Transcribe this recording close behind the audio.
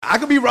I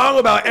could be wrong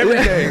about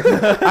everything.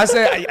 I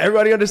say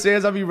everybody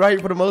understands I'll be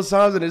right for the most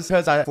times, and it's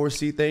because I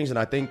foresee things and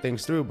I think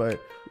things through. But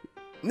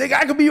nigga,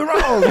 I could be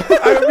wrong.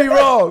 I could be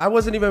wrong. I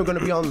wasn't even gonna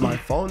be on my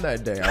phone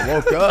that day. I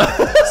woke up,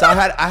 so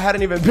I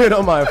hadn't even been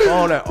on my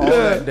phone at all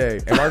that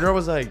day. And my girl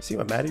was like, "See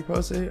what Matty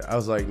posted?" I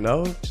was like,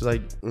 "No." She's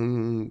like,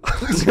 you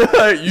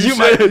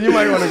might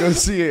want to go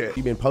see it.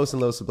 You've been posting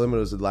little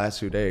subliminals the last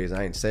 2 days.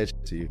 I ain't said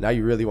shit to you. Now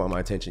you really want my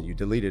attention. You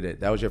deleted it.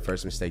 That was your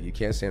first mistake. You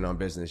can't stand on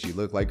business. You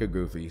look like a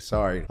goofy.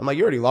 Sorry. I'm like,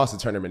 you already lost the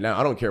tournament now.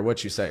 I don't care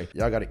what you say.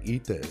 Y'all gotta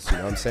eat this. You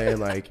know what I'm saying?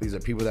 Like, these are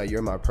people that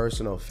you're my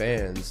personal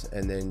fans,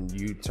 and then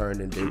you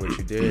turned and did what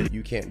you did.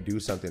 You can't do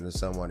something to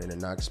someone and then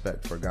not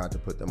expect for God to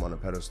put them on a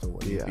pedestal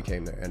when you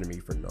became their enemy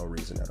for no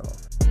reason at all.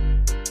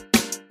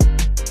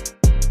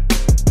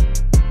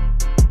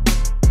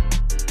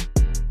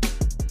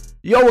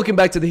 Yo, welcome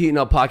back to the Heating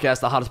Up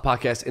Podcast, the hottest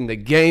podcast in the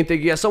game.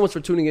 Thank you guys so much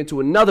for tuning into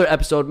another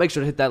episode. Make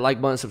sure to hit that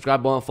like button,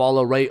 subscribe button,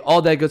 follow, rate,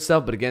 all that good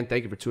stuff. But again,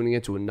 thank you for tuning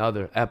into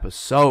another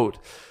episode.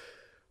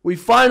 We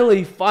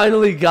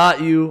finally got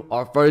you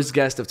our first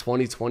guest of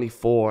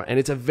 2024, and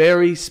it's a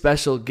very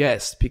special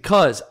guest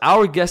because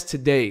our guest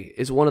today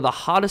is one of the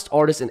hottest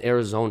artists in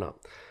Arizona.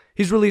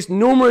 He's released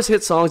numerous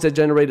hit songs that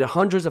generated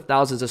hundreds of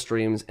thousands of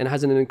streams and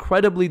has an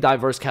incredibly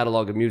diverse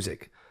catalog of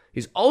music.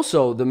 He's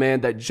also the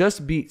man that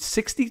just beat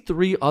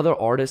 63 other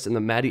artists in the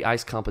Matty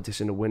Ice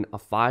competition to win a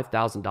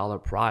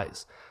 $5,000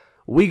 prize.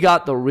 We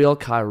got the Real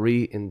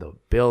Khiry in the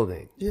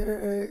building.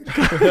 Yeah.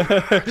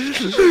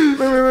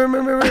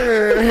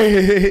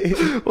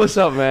 What's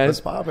up, man?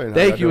 What's poppin'?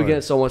 Thank you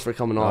again so much for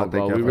coming on,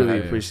 bro. We really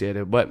appreciate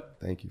it. But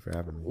thank you for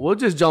having me. We'll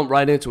just jump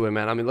right into it,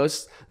 man. I mean,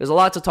 there's a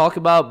lot to talk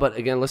about, but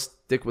again, let's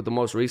stick with the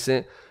most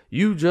recent.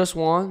 You just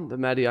won the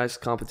Matty Ice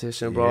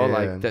competition, bro,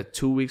 like that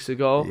 2 weeks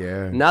ago.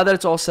 Yeah. Now that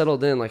it's all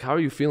settled in, like, how are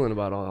you feeling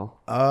about it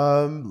all?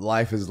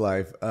 Life is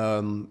life.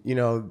 You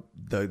know,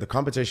 the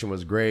competition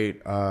was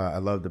great. I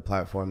love the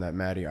platform that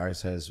Matty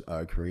Ice has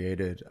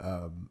created.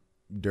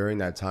 During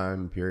that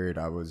time period,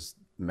 I was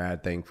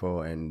mad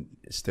thankful, and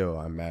still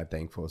I'm mad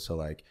thankful. So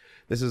like,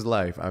 this is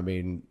life. I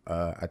mean,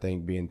 I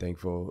think being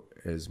thankful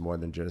is more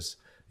than just,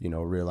 you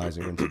know,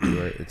 realizing when to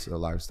do it. It's a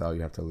lifestyle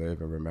you have to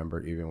live and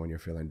remember even when you're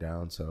feeling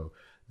down. So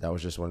that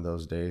was just one of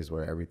those days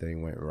where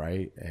everything went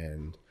right,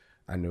 and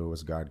I knew it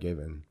was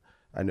God-given.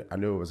 I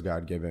knew it was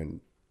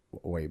God-given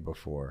way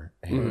before,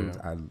 and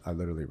I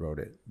literally wrote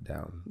it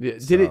down. Yeah.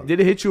 So,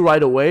 did it hit you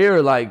right away,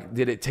 or like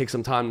did it take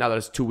some time now that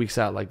it's 2 weeks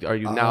out? Like, are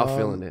you now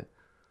feeling it?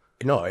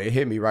 No, it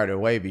hit me right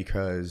away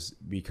because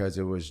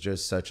it was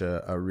just such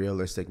a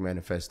realistic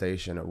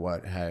manifestation of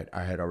what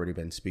I had already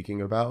been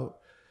speaking about.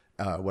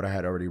 What I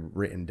had already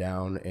written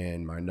down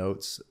in my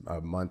notes a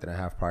month and a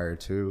half prior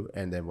to,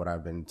 and then what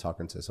I've been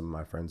talking to some of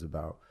my friends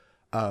about.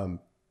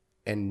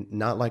 And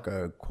not like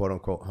a quote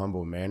unquote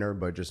humble manner,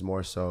 but just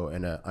more so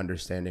in a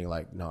understanding,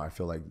 like, no, I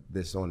feel like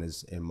this one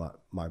is in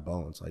my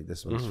bones. Like,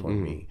 this one's for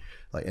me.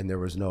 Like, and there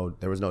was no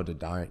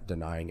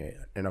denying it.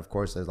 And of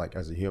course, as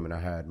a human, I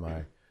had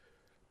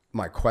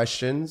my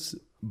questions,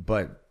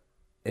 but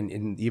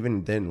and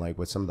even then, like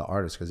with some of the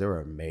artists, because there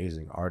were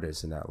amazing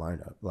artists in that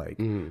lineup, like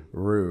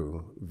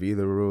Rue, V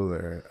the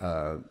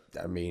Ruler,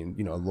 I mean,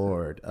 you know,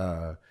 Lord,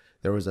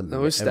 there was it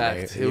was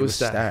stacked. It was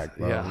stacked,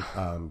 bro.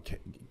 Yeah.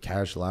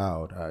 Cash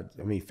Loud,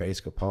 I mean,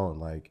 Face Capone,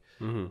 like,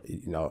 you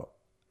know,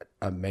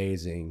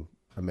 amazing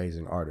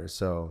artists.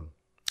 So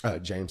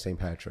James St.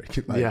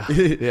 Patrick, like,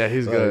 yeah,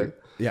 he's good.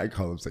 Yeah, I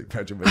call him St.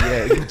 Patrick, but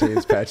yeah,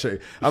 James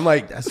Patrick. I'm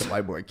like, that's a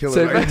white boy killer.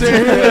 St. Right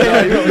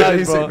Patrick.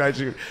 He's St.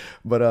 Patrick.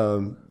 But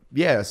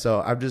yeah,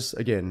 so I'm just,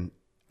 again,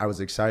 I was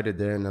excited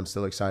then. I'm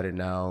still excited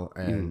now,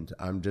 and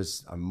I'm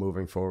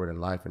moving forward in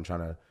life and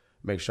trying to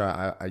make sure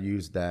I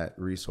use that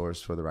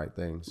resource for the right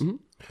things.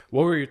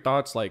 What were your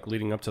thoughts like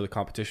leading up to the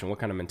competition? What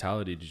kind of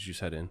mentality did you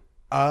set in?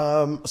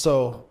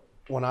 So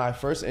when I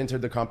first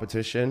entered the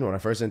competition,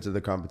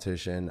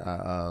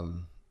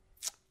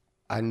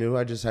 I knew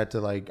I just had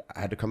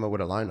to come up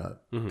with a lineup,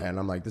 and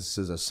I'm like, this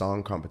is a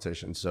song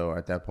competition. So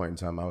at that point in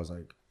time, I was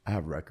like, I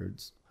have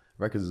records.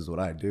 Records is what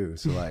I do.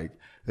 So like,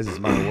 this is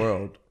my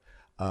world.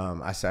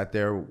 I sat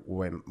there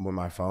with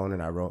my phone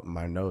and I wrote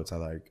my notes.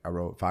 I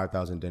wrote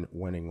 5,000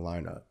 winning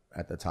lineup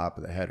at the top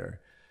of the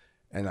header.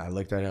 And I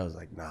looked at it, I was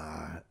like,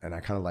 nah. And I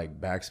kind of like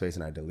backspace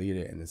and I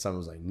deleted it. And then someone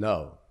was like,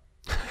 no,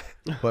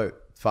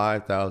 but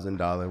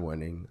 $5,000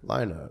 winning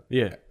lineup.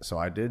 Yeah. So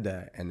I did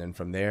that. And then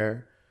from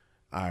there,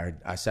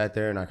 I sat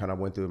there and I kind of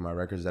went through my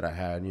records that I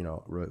had, you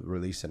know,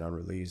 released and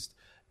unreleased.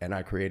 And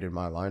I created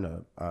my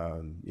lineup,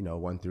 you know,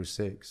 1 through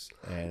 6,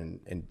 and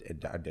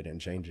I didn't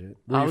change it.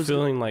 Were you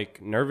feeling like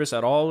nervous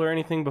at all or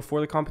anything before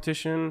the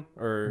competition,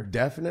 or?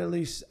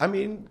 Definitely. I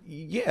mean,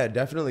 yeah,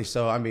 definitely.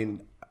 So, I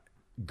mean,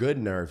 good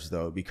nerves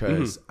though,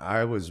 because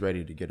I was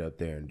ready to get up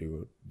there and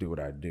do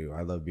what I do.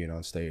 I love being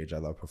on stage. I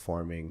love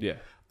performing. Yeah.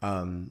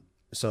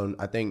 So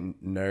I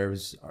think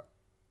nerves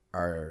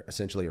are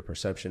essentially a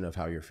perception of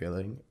how you're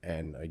feeling.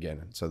 And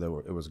again,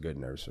 so it was good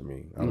nerves for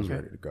me. I was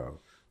ready to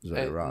go. It's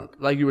ready to rock.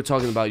 Like you were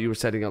talking about, you were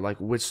setting up like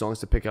which songs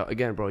to pick out.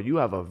 Again, bro, you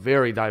have a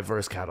very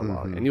diverse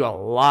catalog, and you have a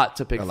lot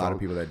to pick from. A lot of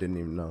people that didn't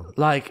even know.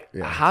 Like,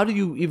 how do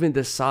you even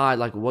decide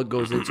like what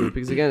goes into it?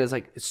 Because again,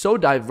 it's so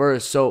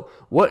diverse. So,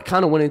 what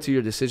kind of went into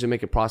your decision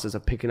making process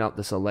of picking out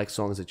the select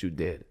songs that you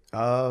did?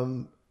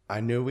 I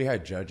knew we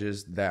had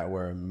judges that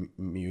were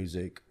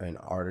music and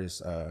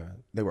artists.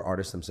 They were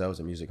artists themselves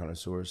and music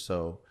connoisseurs.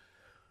 So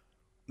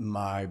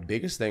my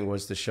biggest thing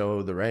was to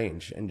show the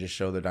range and just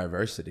show the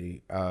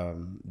diversity.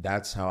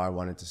 That's how I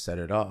wanted to set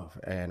it off.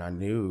 And I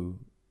knew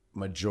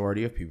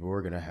majority of people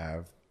were going to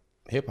have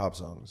hip hop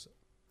songs.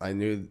 I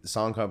knew the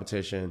song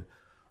competition,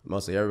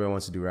 mostly everybody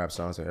wants to do rap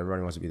songs. So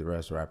everybody wants to be the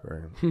best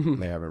rapper.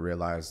 They haven't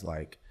realized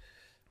like,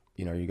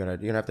 you know, you're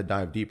gonna have to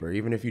dive deeper.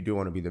 Even if you do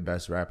want to be the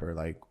best rapper,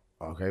 like,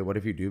 okay, what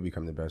if you do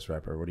become the best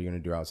rapper? What are you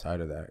going to do outside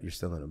of that? You're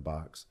still in a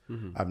box.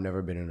 I've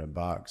never been in a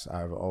box.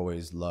 I've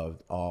always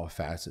loved all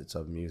facets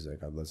of music.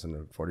 I've listened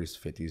to 40s,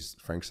 50s,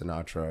 Frank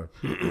Sinatra,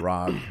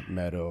 rock,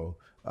 metal,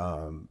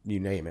 you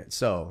name it.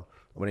 So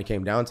when it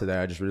came down to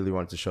that, I just really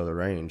wanted to show the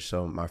range.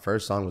 So my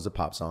first song was a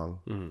pop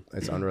song.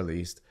 It's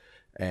unreleased.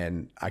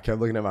 And I kept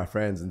looking at my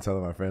friends and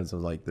telling my friends, I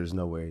was like, there's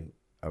no way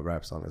a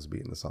rap song is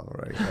beating the song,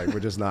 right? Like, we're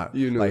just not.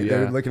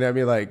 They're looking at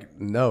me like,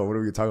 no, what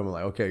are we talking about?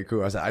 Like, okay,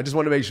 cool. I said, I just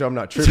want to make sure I'm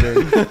not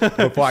tripping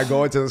before I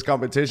go into this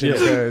competition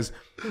because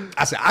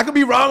I said, I could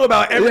be wrong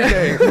about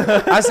everything.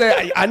 I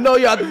said, I know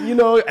y'all, you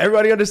know,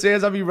 everybody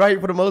understands I'll be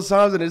right for the most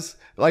times. And it's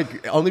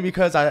like, only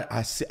because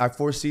I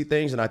foresee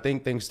things and I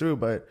think things through,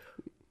 but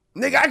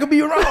nigga, I could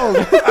be wrong.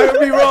 I could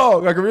be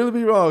wrong. I could really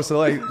be wrong. So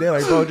like, they're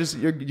like, bro, just,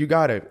 you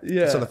got it.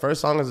 Yeah. So the first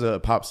song is a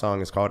pop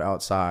song. It's called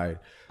Outside.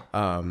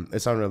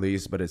 It's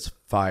unreleased, but it's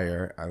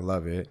fire. I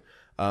love it.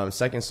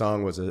 Second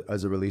song was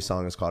a release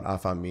song. It's called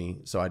Afa Me.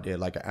 So I did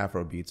like an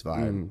Afro beats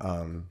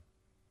vibe.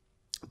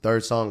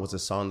 Third song was a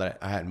song that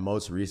I had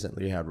most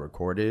recently had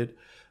recorded,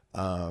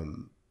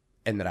 and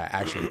that I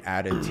actually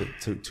added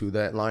to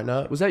that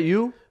lineup. Was that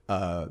you?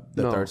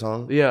 Third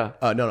song? Yeah.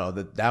 No,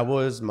 that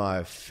was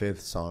my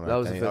fifth song. That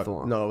was the fifth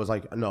one. No,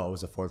 it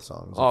was a fourth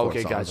song.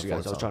 Okay, got you. I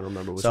was trying to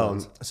remember which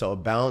ones. So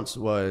Bounce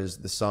was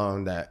the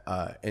song that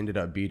ended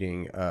up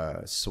beating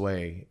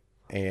Sway.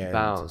 And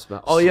Bounce.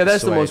 Oh yeah,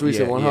 that's the most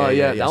recent one, huh?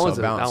 Yeah, that one's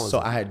Bounce. So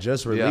I had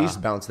just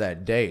released Bounce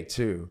that day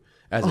too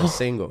as a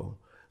single.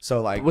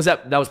 So like,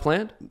 that was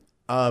planned?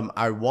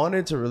 I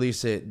wanted to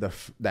release it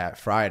that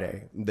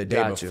Friday, the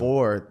day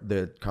before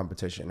the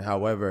competition.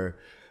 However,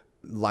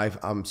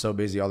 I'm so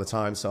busy all the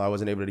time, so I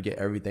wasn't able to get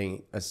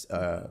everything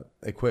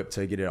equipped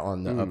to get it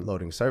on the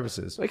uploading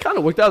services. It kind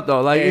of worked out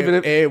though. Like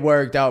it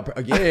worked out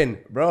again,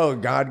 bro.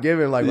 God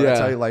given. Like when I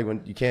tell you, like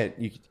when you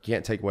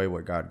can't take away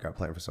what God got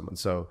planned for someone.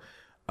 So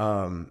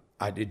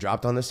it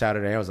dropped on the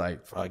Saturday. I was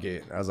like, fuck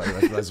it. I was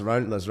like, let's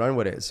run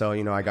with it. So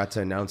I got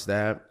to announce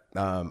that.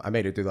 I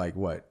made it through like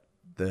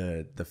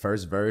the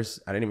first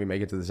verse. I didn't even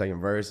make it to the second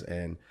verse,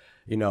 and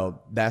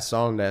that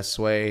song that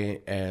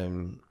Sway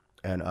and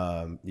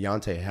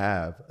Yante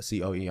have,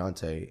 COE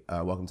Yante,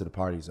 Welcome to the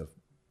Party is a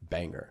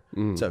banger.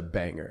 It's a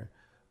banger.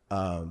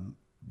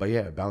 But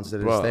yeah, Bounce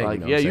did his thing. Like,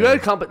 you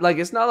had like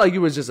it's not like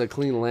you was just a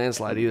clean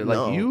landslide either. Like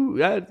no, you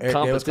had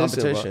competition. It was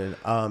competition.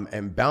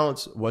 And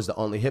Bounce was the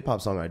only hip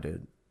hop song I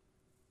did.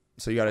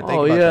 So you got to think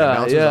about that.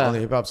 Bounce was the only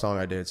hip hop song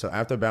I did. So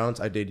after Bounce,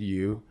 I did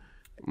You,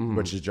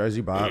 which is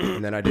Jersey Bop,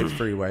 and then I did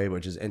Freeway,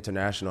 which is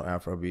international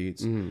Afro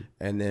beats, and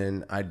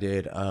then I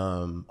did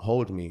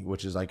Hold Me,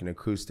 which is like an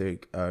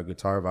acoustic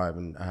guitar vibe,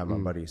 and I have my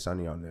buddy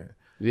Sonny on there.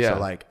 Yeah. So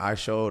like I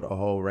showed a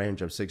whole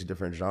range of 6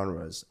 different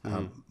genres,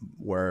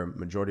 where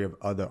majority of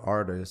other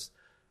artists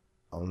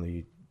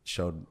only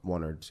showed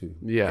 1 or 2.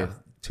 Yeah.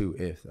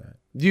 If that.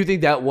 Do you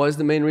think that was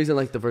the main reason,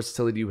 like the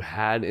versatility you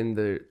had in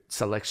the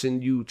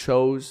selection you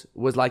chose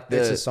was like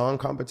it's a song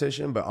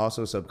competition, but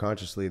also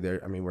subconsciously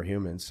we're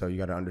humans, so you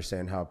got to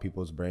understand how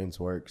people's brains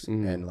works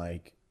and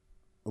like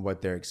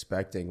what they're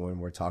expecting when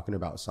we're talking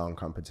about song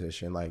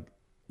competition. Like,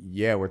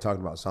 yeah, we're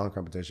talking about song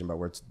competition, but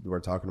we're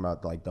talking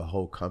about like the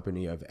whole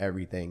company of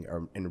everything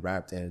and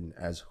wrapped in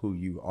as who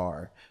you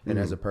are and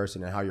as a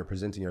person and how you're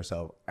presenting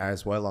yourself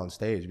as well on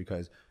stage,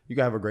 because you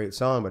can have a great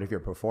song, but if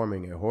you're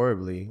performing it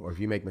horribly or if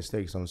you make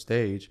mistakes on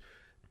stage,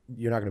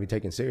 you're not going to be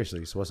taken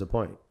seriously. So what's the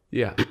point?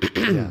 Yeah.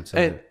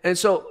 And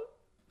so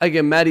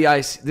again, Matty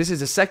Ice, this is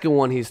the second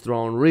one he's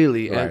thrown,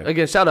 really. Right. And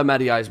again, shout out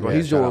Matty Ice, bro.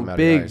 He's doing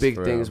big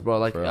things, bro.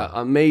 Like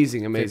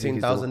amazing.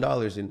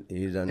 $15,000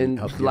 he's done in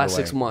the last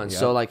 6 months. Yep.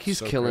 So like he's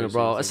so killing it,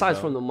 bro. Aside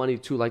from the money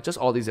too, like just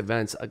all these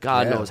events,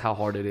 God knows how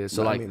hard it is.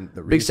 So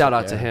big shout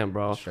out to him,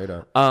 bro. Straight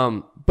up.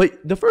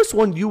 But the first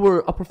one, you were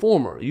a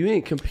performer. You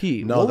didn't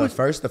compete. No, the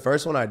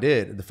first one I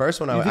did. The first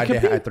one I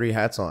had 3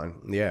 hats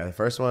on. Yeah, the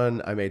first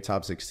one I made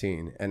top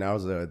 16, and that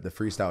was the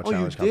freestyle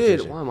challenge competition.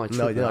 Did? Why am I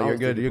tripping? No, you're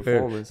good. You're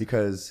good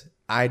because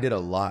I did a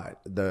lot.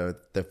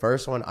 The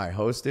first one I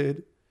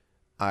hosted.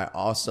 I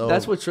also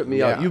that's what tripped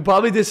me out. You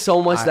probably did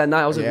so much that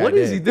night. I was like, what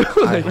is he doing?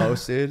 I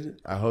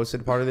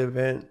hosted part of the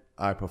event.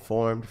 I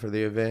performed for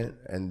the event,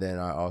 and then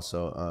I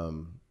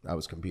also I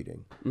was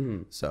competing.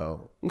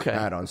 So Okay.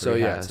 I had on So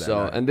three yeah. hats that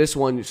So night. and this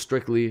one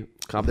strictly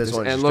competition.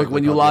 one's And look, strictly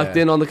when you locked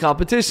in on the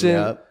competition,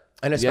 Yep.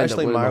 And you end up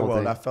especially winning the my whole world,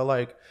 thing. I felt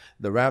like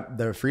the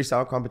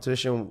freestyle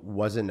competition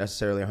wasn't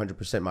necessarily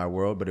 100% my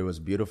world, but it was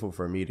beautiful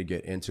for me to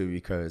get into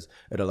because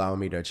it allowed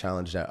me to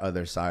challenge that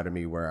other side of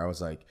me where I was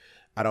like,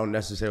 I don't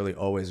necessarily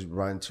always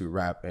run to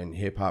rap and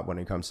hip hop when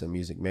it comes to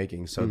music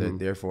making. So that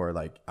therefore,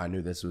 like, I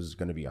knew this was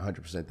going to be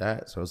 100%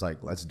 that. So I was like,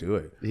 let's do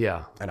it.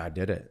 Yeah. And I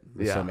did it.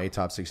 Yeah. So I made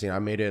top 16. I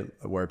made it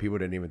where people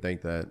didn't even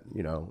think that,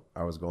 you know,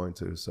 I was going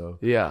to. So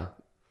Yeah.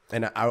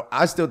 and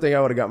I still think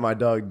I would have got my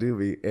dog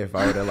Doobie if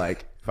I would have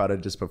if I'd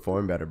have just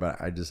performed better. But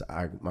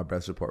my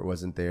best report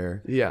wasn't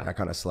there. Yeah. I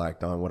kind of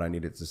slacked on what I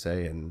needed to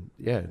say, and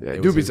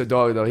it Doobie's a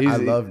dog though. I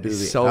love Doobie.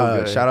 He's so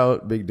good. Shout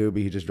out Big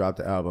Doobie. He just dropped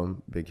the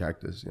album, Big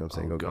Cactus. You know what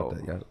I'm saying? Go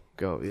get that. Yeah.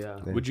 Go. Yeah.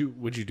 Would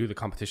you do the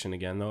competition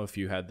again though if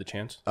you had the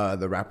chance?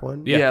 The rap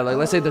one. Yeah. Like,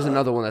 let's say there's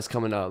another one that's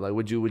coming up. Like,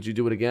 would you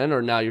do it again,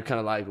 or now you're kind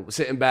of like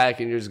sitting back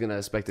and you're just gonna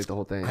spectate the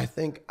whole thing? I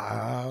think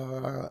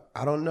I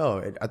don't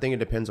know. I think it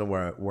depends on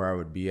where I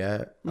would be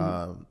at.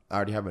 I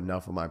already have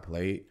enough on my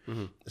plate.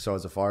 So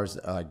as far as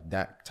like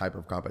that type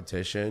of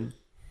competition,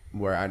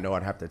 where I know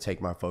I'd have to take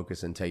my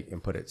focus and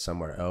put it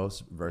somewhere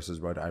else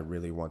versus what I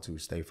really want to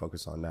stay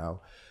focused on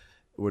now,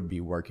 would be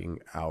working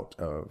out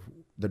of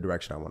the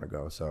direction I want to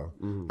go. So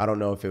I don't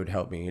know if it would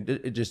help me.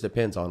 It just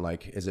depends on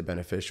like, is it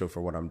beneficial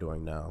for what I'm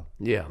doing now?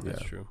 Yeah.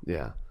 That's true.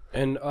 Yeah.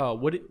 And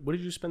what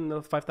did you spend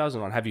the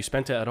 $5,000 on? Have you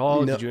spent it at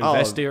all? Did you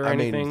invest it or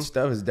anything? I mean,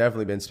 stuff has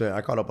definitely been spent.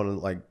 I caught up on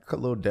like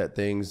little debt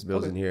things,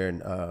 bills in here,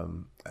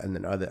 and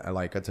then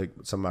I took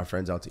some of my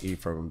friends out to eat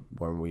from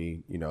when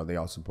we, you know, they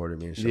all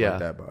supported me and shit like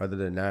that. But other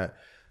than that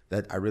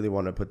I really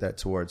want to put that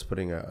towards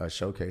putting a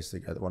showcase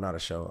together. Well, not a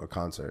show, a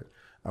concert.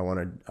 I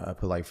want to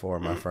put like 4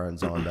 of my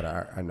friends on that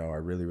I know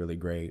are really, really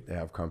great. They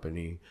have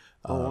company,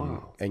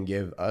 and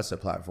give us a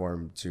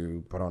platform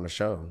to put on a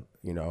show.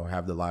 You know,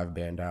 have the live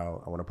band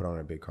out. I want to put on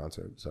a big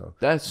concert. So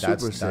that's sick,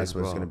 that's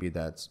what's going to be.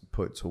 That's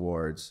put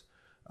towards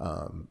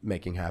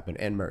making happen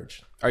and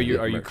merch. Are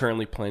you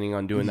currently planning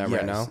on doing that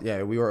right now?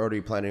 Yeah, we were already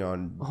planning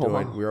on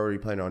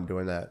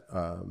doing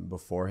that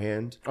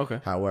beforehand. Okay.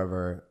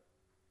 However,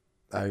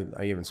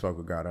 I even spoke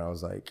with God and I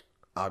was like,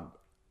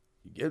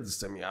 you give this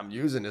to me, I'm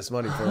using this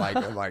money for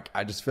like,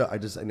 I just felt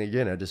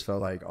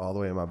like all the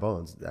way in my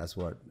bones, that's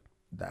what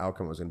the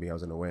outcome was going to be. I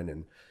was going to win.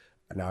 And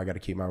now I got to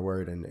keep my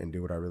word and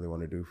do what I really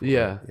want to do.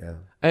 Yeah.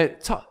 And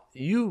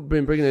you've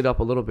been bringing it up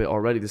a little bit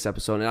already this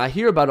episode, and I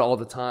hear about it all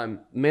the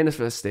time,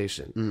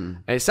 manifestation.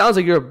 And it sounds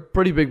like you're a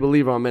pretty big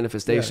believer on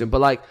manifestation,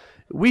 but like,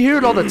 we hear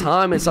it all the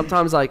time, and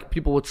sometimes like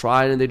people will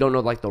try it and they don't know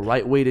like the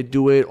right way to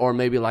do it, or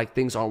maybe like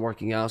things aren't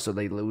working out, so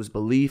they lose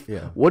belief.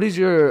 What is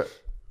your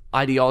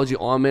ideology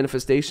on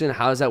manifestation?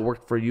 How does that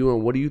work for you?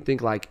 And what do you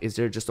think, like, is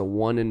there just a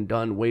one and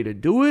done way to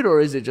do it,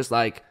 or is it just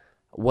like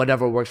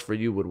whatever works for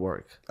you would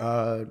work?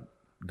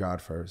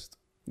 God first.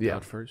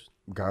 God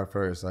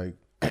first. Like,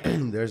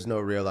 there's no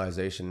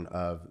realization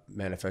of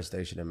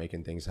manifestation and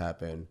making things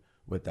happen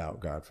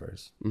without God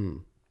first.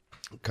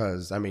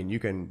 Because I mean, you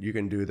can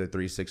do the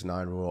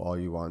 3-6-9 rule all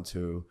you want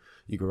to.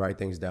 You can write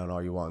things down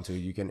all you want to.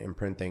 You can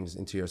imprint things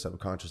into your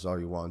subconscious all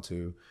you want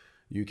to.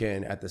 You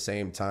can at the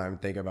same time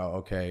think about,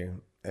 okay,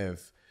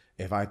 if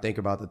I think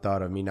about the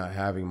thought of me not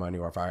having money,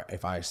 or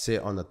if I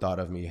sit on the thought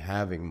of me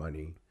having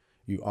money,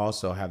 you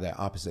also have that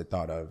opposite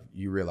thought of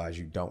you realize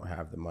you don't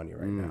have the money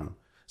right now.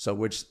 So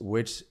which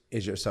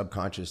is your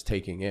subconscious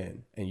taking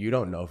in? And you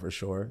don't know for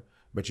sure,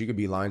 but you could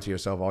be lying to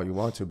yourself all you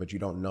want to, but you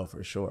don't know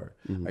for sure.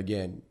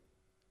 Again,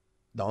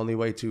 the only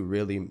way to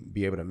really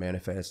be able to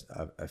manifest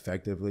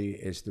effectively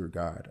is through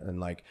God, and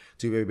like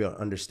to be able to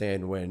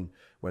understand when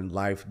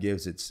life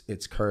gives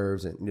its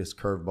curves and its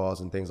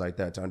curveballs and things like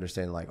that, to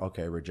understand like,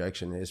 okay,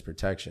 rejection is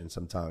protection.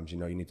 Sometimes, you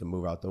know, you need to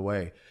move out the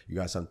way. You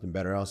got something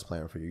better else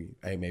planned for you.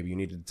 Hey, maybe you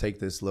need to take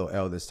this little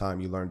L this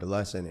time. You learned a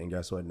lesson, and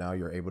guess what? Now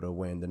you're able to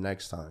win the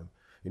next time.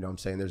 You know what I'm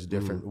saying? There's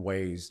different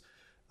ways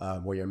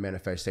where your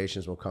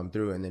manifestations will come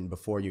through, and then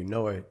before you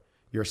know it,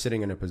 you're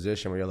sitting in a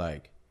position where you're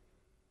like,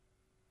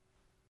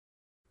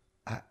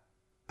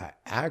 I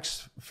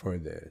asked for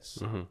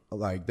this.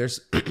 Like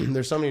there's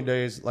so many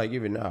days, like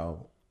even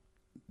now,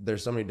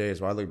 there's so many days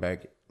where I look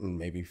back,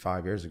 maybe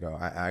 5 years ago,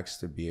 I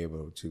asked to be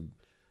able to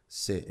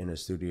sit in a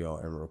studio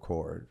and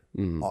record.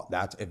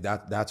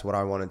 That's what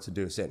I wanted to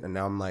do, sit. And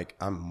now I'm like,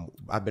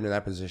 I've been in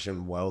that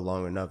position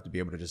long enough to be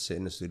able to just sit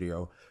in the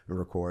studio and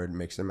record,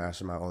 mix and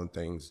master my own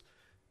things,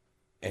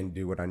 and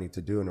do what I need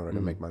to do in order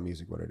to make my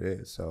music what it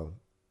is. So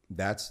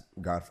that's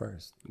God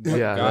first.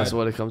 That's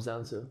what it comes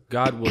down to.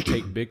 God will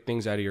take big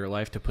things out of your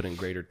life to put in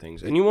greater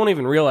things, and you won't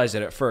even realize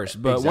it at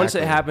first. But once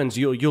it happens,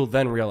 you'll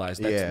then realize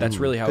that's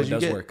really how it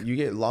does work. You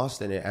get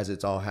lost in it as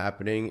it's all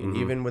happening, and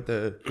even with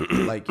the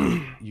like,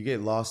 you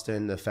get lost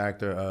in the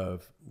factor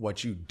of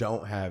what you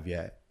don't have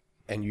yet,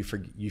 and you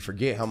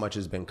forget how much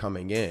has been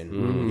coming in,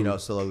 you know,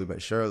 slowly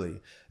but surely.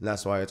 And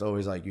that's why it's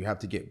always like you have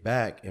to get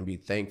back and be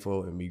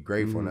thankful and be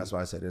grateful. And that's why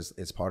I said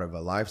it's part of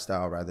a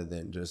lifestyle rather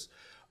than just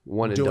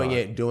doing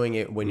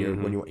it when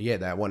you're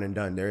that one and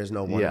done. There is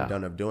no one and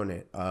done of doing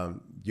it.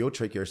 you'll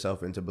trick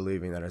yourself into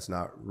believing that it's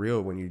not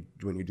real when you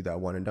do that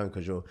one and done,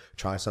 because you'll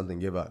try something,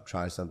 give up,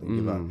 try something,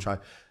 give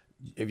up,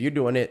 if you're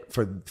doing it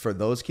for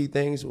those key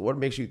things, what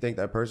makes you think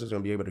that person's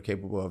going to be able to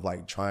capable of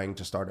like trying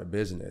to start a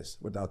business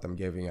without them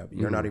giving up?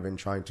 You're not even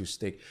trying to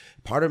stick.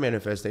 Part of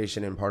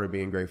manifestation and part of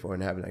being grateful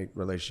and having a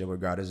relationship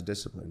with God is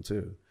discipline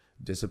too.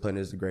 Discipline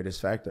is the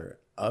greatest factor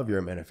of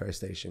your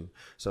manifestation.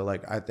 So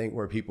like, I think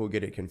where people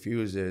get it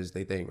confused is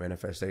they think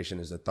manifestation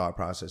is the thought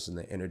process and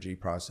the energy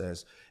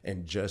process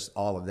and just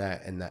all of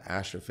that, and the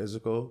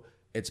astrophysical.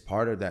 It's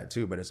part of that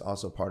too, but it's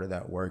also part of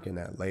that work and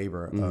that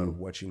labor of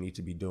what you need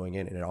to be doing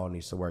in, and it all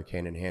needs to work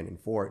hand in hand and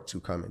for it to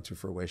come into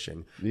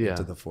fruition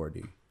into the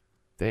 4D.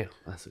 Damn,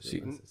 that's a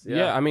shit.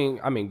 Yeah, I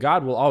mean,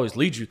 God will always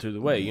lead you through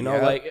the way. You know,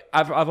 like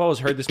I've always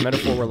heard this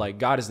metaphor where like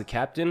God is the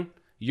captain,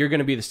 you're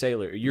gonna be the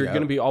sailor. You're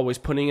gonna be always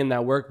putting in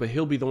that work, but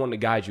He'll be the one to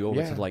guide you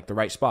over to like the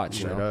right spots.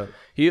 You know,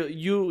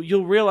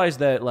 you'll realize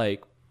that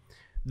like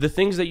the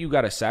things that you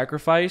got to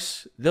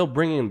sacrifice, they'll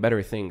bring in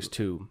better things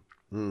too.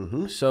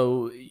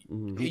 So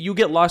you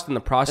get lost in the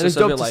process. And it's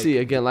dope of it, to see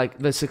again, like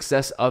the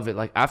success of it.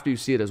 Like after you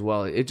see it as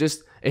well, it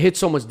hits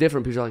so much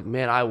different because you're like,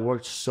 man, I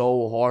worked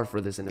so hard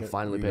for this, and it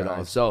finally paid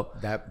off. So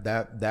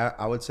that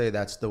I would say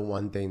that's the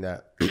one thing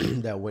that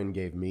that win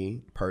gave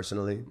me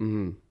personally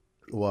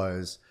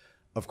was,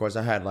 of course,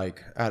 I had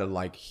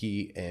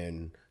heat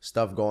and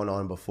stuff going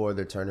on before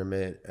the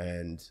tournament,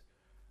 and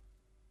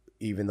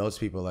even those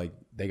people, like,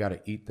 they got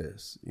to eat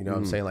this. You know what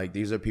I'm saying? Like,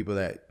 these are people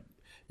that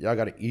y'all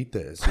got to eat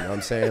this. You know what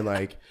I'm saying?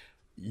 Like,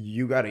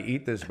 you got to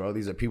eat this, bro.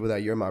 These are people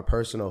that you're my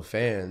personal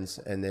fans,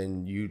 and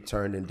then you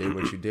turned and did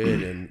what you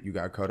did, and you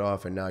got cut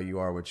off, and now you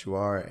are what you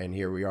are, and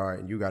here we are,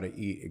 and you got to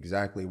eat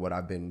exactly what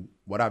I've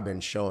been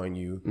showing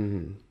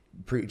you,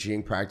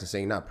 preaching,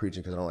 practicing, not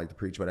preaching because I don't like to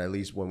preach, but at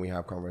least when we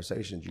have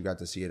conversations, you got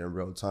to see it in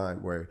real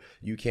time, where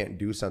you can't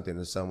do something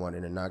to someone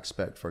and then not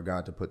expect for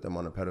God to put them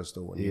on a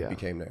pedestal when you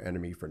became their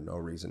enemy for no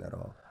reason at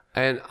all.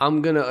 And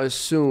I'm going to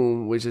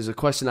assume, which is a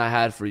question I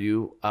had for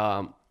you,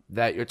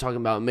 that you're talking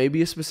about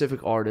maybe a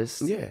specific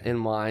artist in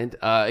mind.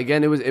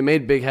 Again, it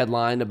made big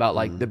headline about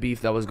like the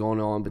beef that was going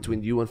on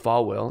between you and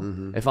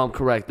Fahwill. If I'm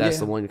correct, that's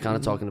the one you're kind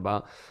of talking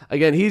about.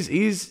 Again,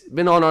 he's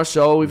been on our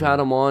show. We've had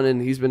him on, and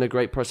he's been a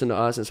great person to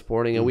us and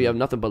supporting, and we have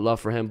nothing but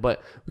love for him.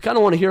 But we kind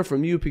of want to hear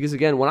from you because,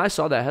 again, when I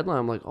saw that headline,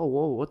 I'm like, oh,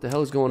 whoa, what the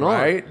hell is going on?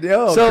 Right?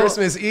 Yo,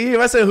 Christmas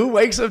Eve. I said, who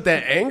wakes up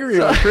that angry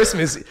on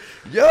Christmas Eve?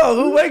 Yo,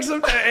 who wakes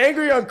up that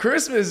angry on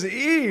Christmas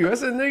Eve? I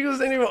said,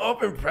 niggas ain't even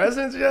open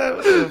presents yet.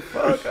 What the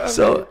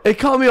fuck? It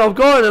caught me off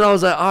guard, and I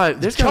was like, all right,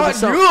 this caught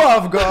you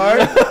off guard.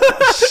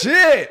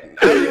 Shit.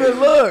 I didn't even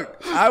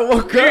look. I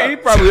woke up. He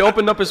probably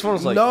opened up his phone and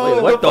was like, no,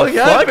 wait, what the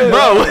fuck,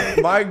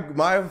 bro?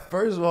 my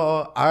first of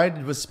all, I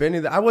was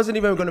spending I wasn't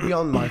even going to be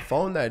on my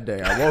phone that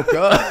day. I woke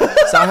up.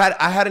 So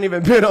I hadn't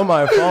even been on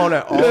my phone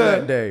at all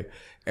that day.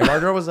 And my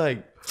girl was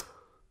like,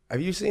 have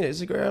you seen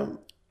Instagram?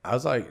 I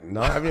was like,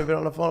 no, I haven't even been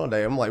on the phone all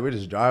day. I'm like, we're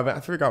just driving. I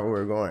forgot where we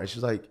were going. And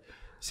she's like,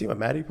 see what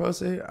Matty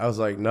posted? I was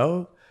like,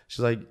 no. She's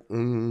like,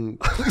 you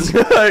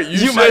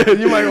might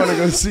want to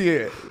go see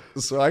it.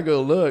 So I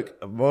go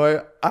look, boy,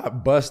 I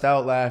bust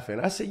out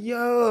laughing. I said,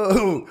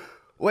 yo,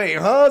 wait,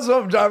 huh?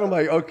 So I'm driving, I'm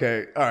like,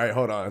 okay, all right,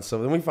 hold on.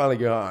 So then we finally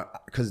get on,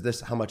 because this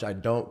is how much I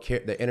don't care.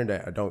 The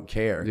internet, I don't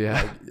care.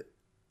 Yeah. Like,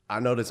 I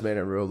know this man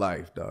in real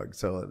life, dog.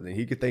 So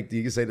he could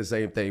say the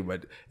same thing,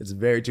 but it's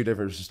very two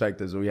different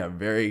perspectives. We have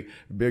very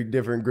big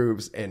different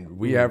groups, and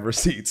we have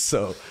receipts,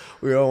 so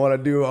we don't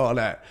want to do all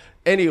that.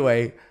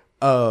 Anyway,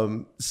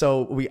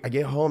 so I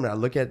get home and I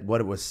look at what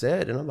it was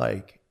said, and I'm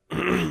like,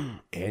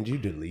 and you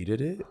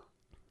deleted it?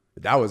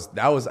 I was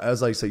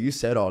like, so you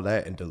said all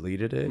that and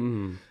deleted it?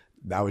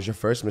 That was your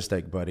first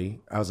mistake,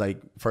 buddy. I was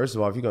like, first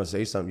of all, if you're gonna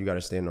say something, you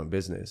gotta stand on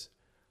business.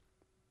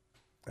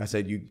 I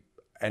said,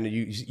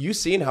 you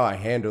seen how I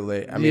handled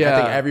it. I mean, I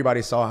think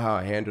everybody saw how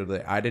I handled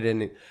it. I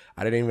didn't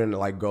even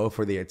like go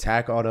for the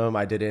attack on him.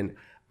 I didn't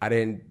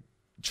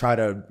try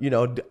to,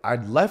 I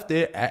left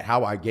it at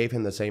how I gave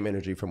him the same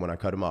energy from when I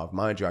cut him off.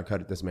 Mind you, I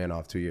cut this man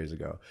off 2 years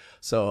ago.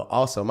 So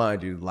also,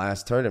 mind you,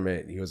 last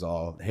tournament, he was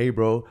all, hey,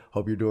 bro,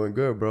 hope you're doing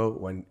good, bro,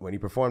 when he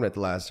performed at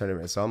the last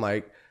tournament. So I'm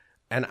like,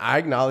 and I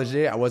acknowledged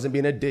it. I wasn't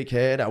being a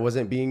dickhead. I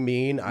wasn't being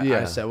mean.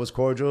 I said it was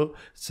cordial.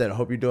 Said, I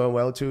hope you're doing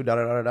well too,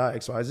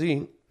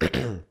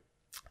 XYZ.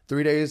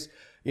 3 days,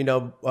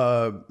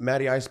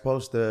 Matty Ice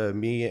posted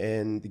me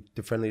and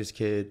the friendliest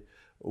kid,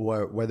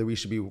 whether we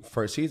should be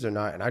first seeds or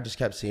not. And I just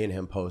kept seeing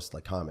him post,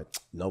 like, comment,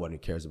 nobody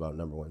cares about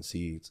number one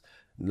seeds.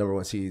 Number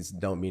one seeds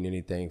don't mean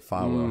anything.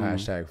 Fahwill,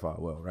 hashtag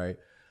Fahwill, right?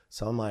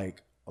 So I'm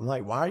like,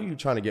 why are you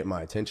trying to get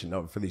my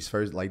attention for these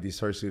first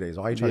 2 days?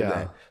 Why are you trying to do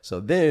that? So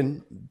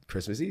then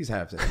Christmas Eve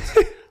happens.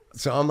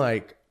 So I'm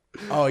like,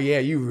 oh yeah,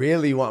 you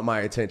really want my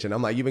attention.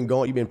 I'm like, you've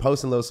been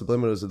posting little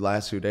subliminals the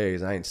last 2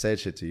 days. I ain't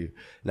said shit to you.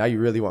 Now you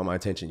really want my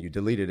attention. You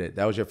deleted it.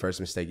 That was your first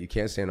mistake. You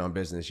can't stand on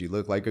business. You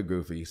look like a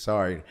goofy.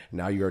 Sorry.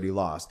 Now you already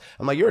lost.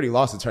 I'm like, you already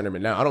lost the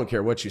tournament now. I don't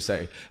care what you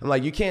say. I'm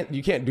like, you can't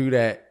do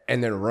that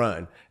and then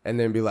run and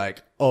then be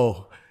like,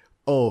 oh,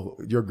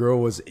 your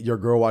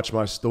girl watched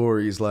my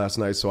stories last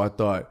night, so I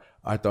thought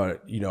I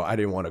thought, you know, I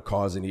didn't want to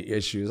cause any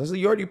issues. I said,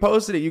 you already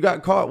posted it. You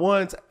got caught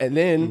once. And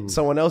then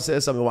someone else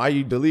said something. Why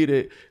you delete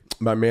it?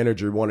 My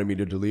manager wanted me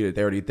to delete it.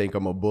 They already think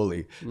I'm a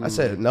bully. I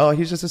said, no,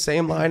 he's just the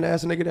same lying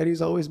ass nigga that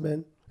he's always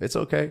been. It's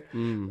okay.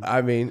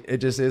 I mean, it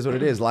just is what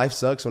it is. Life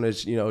sucks when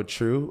it's, you know,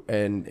 true.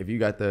 And if you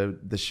got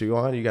the shoe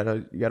on, you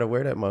gotta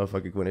wear that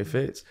motherfucker when it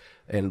fits.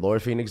 And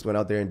Lord Phoenix went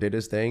out there and did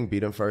his thing,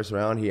 beat him first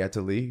round. He had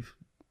to leave.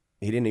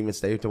 He didn't even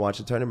stay to watch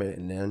the tournament.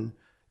 And then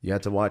you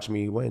had to watch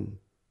me win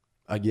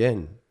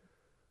again.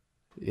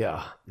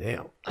 Yeah,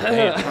 damn.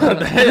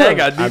 That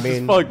got deep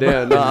as fuck.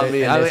 Damn,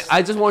 no,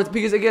 I just wanted to,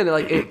 because again,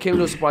 like it came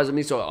to a surprise to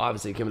me. So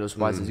obviously, it came to a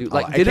surprise to you.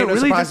 Like, it came to a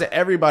surprise to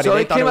everybody. So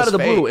it came out of the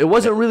blue. It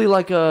wasn't really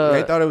like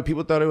a.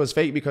 People thought it was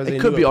fake because it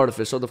could be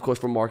artificial, of course,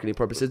 for marketing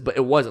purposes, but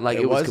it wasn't. Like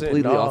it was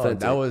completely authentic.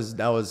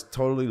 That was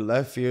totally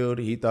left field.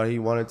 He thought he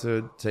wanted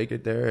to take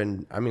it there,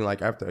 and I mean,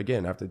 like after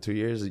 2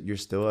 years, you're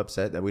still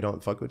upset that we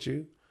don't fuck with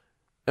you.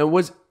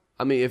 And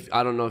I mean, if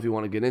I don't know if you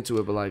want to get into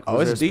it, but like,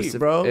 it's deep,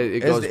 bro.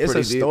 It goes it's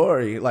a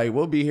story. Deep. Like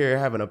we'll be here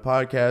having a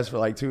podcast for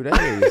like 2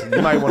 days.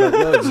 You might want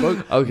to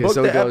book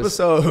so the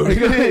episode.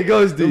 It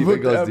goes deep. It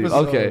goes deep.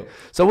 Okay,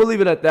 so we'll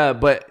leave it at that.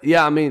 But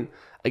yeah, I mean,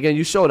 again,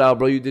 you showed out,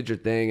 bro. You did your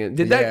thing, and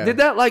did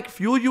that like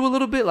fuel you a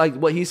little bit, like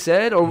what he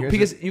said, or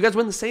because you guys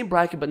were in the same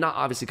bracket, but not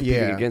obviously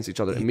competing against each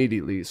other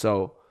immediately.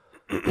 So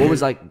what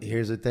was like?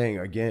 Here's the thing,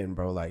 again,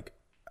 bro. Like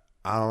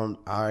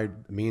I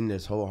mean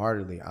this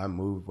wholeheartedly. I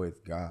move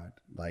with God.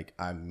 Like,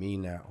 I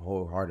mean that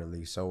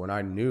wholeheartedly. So when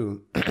I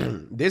knew,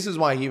 this is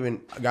why he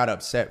even got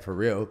upset for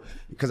real,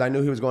 because I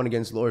knew he was going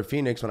against Lord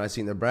Phoenix when I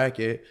seen the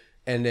bracket.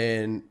 And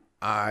then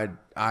I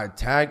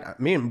tagged,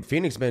 me and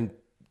Phoenix been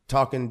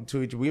talking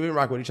to each, we've been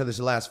rocking with each other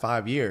the last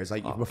 5 years.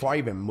 Like before I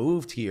even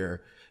moved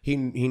here, he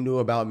knew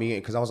about me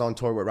because I was on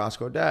tour with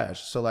Roscoe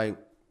Dash.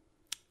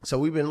 So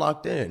we've been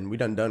locked in. We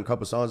done a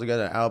couple songs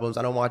together, albums.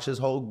 I don't watch his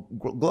whole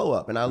glow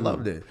up, and I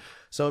loved it.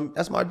 So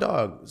that's my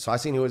dog. So I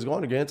seen who he was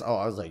going against. Oh,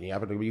 I was like, yeah, I'm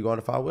going to be going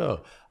to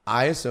Fahwill.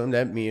 I assumed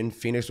that me and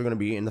Phoenix were going to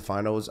be in the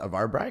finals of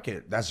our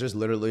bracket. That's just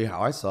literally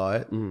how I saw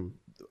it,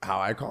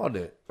 how I called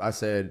it. I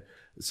said,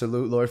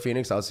 salute Lord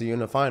Phoenix, I'll see you in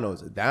the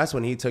finals. That's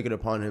when he took it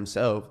upon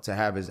himself to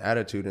have his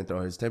attitude and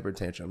throw his temper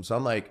tantrum. So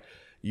I'm like,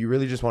 you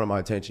really just wanted my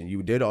attention.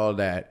 You did all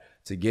that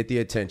to get the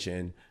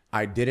attention.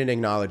 I didn't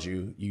acknowledge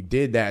you. You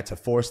did that to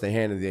force the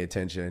hand of the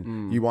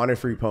attention. You wanted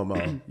free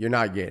promo. You're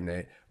not getting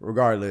it,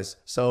 regardless.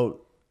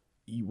 So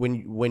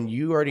when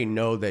you already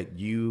know that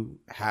you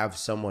have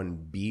someone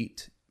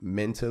beat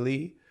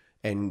mentally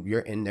and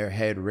you're in their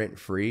head rent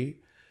free,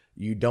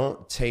 you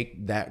don't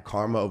take that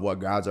karma of what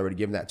God's already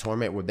given that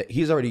torment with.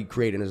 He's already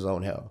created his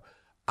own hell.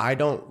 I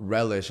don't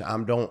relish.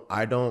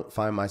 I don't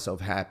find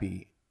myself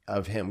happy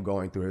of him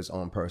going through his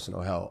own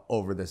personal hell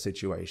over the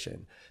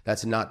situation.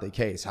 That's not the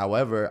case.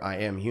 However, I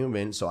am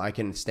human, so I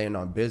can stand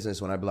on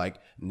business when I be like,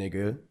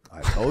 nigga,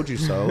 I told you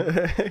so.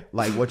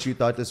 Like, what you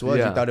thought this was?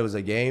 You thought it was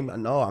a game?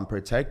 No, I'm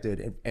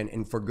protected.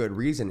 And for good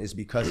reason. It's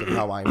because of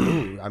how I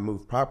move. I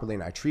move properly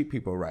and I treat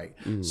people right.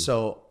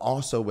 So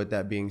also with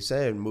that being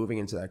said, moving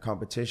into that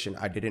competition,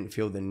 I didn't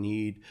feel the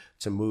need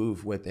to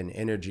move with an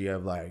energy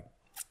of like,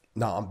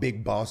 nah, I'm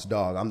big boss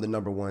dog. I'm the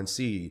 #1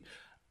 seed.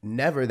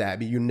 Never that,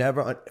 but you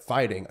never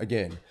fighting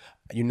again.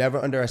 You never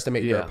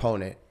underestimate your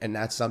opponent, and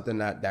that's something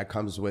that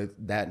comes with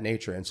that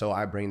nature. And so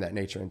I bring that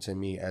nature into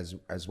me as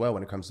well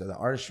when it comes to the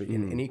artistry.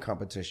 In any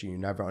competition, you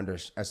never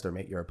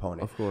underestimate your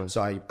opponent. Of course.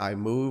 So I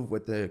move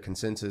with the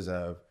consensus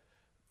of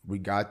we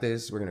got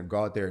this. We're gonna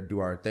go out there and do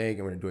our thing,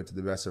 and we're gonna do it to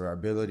the best of our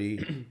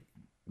ability.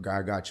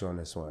 God got you on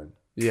this one.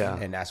 Yeah,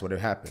 and that's what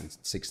it happened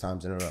 6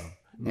 times in a row,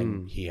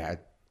 and he had.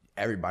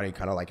 Everybody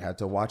kind of like had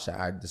to watch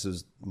that. This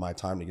is my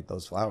time to get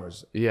those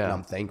flowers. Yeah, and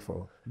I'm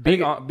thankful.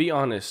 Be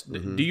honest.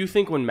 Do you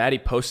think when Matty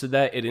posted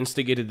that, it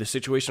instigated the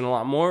situation a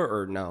lot more,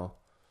 or no?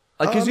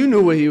 Because you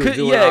knew what he was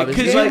doing. Yeah,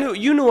 because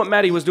you knew what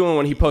Matty was doing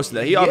when he posted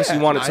that. He obviously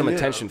wanted some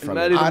attention from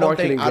it. I don't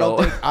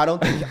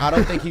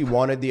think he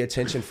wanted the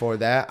attention for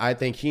that. I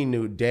think he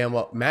knew damn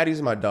well.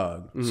 Matty's my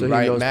dog, so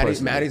right?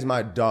 Matty's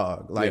my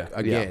dog. Like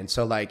again,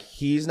 so like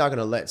he's not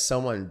gonna let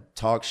someone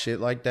talk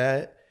shit like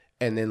that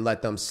and then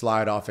let them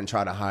slide off and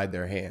try to hide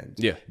their hand.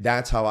 Yeah.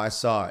 That's how I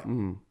saw it.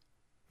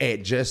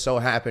 It just so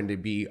happened to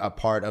be a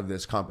part of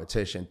this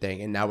competition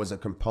thing, and that was a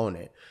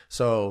component.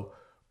 So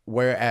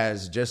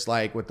whereas just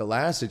like with the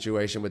last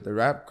situation with the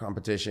rap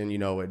competition, you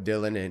know, with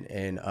Dylan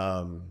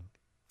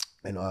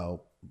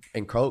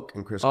and Coke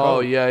and Chris Coke. Oh,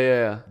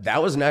 yeah.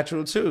 That was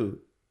natural too.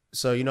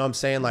 So, you know what I'm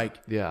saying? Like,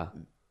 yeah.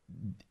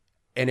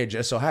 And it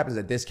just so happens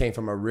that this came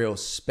from a real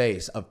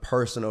space of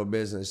personal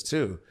business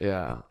too.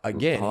 Yeah.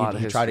 Again,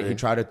 he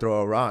tried to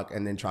throw a rock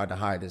and then tried to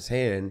hide his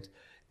hand.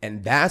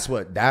 And that's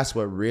what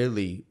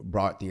really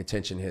brought the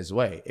attention his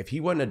way. If he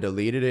wouldn't have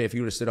deleted it, if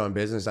he would have stood on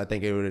business, I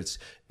think it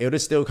would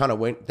have still kind of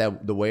went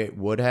the way it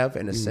would have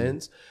in a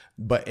sense,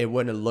 but it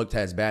wouldn't have looked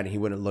as bad and he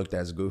wouldn't have looked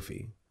as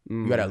goofy.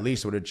 You got at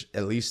least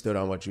stood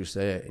on what you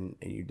said and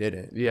you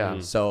didn't. Yeah.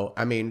 So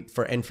I mean,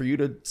 for you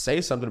to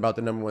say something about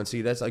the #1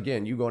 seed, that's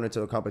again you going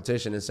into a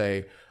competition and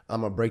say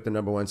I'm gonna break the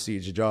 #1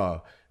 seed's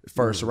jaw,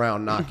 first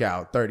round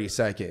knockout, 30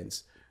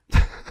 seconds.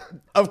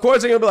 Of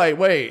course they're gonna be like,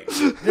 wait,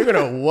 you're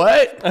gonna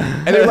what?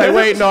 And they're like,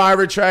 wait, no, I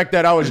retract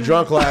that. I was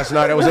drunk last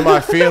night. I was in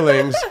my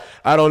feelings.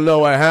 I don't know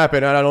what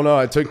happened. I don't know.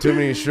 I took too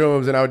many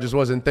shrooms and I just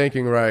wasn't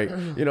thinking right.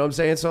 You know what I'm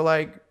saying? So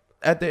like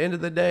at the end of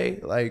the day,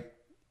 like,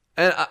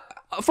 and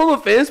from a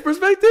fan's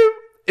perspective,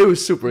 it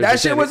was super that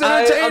shit was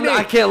entertaining.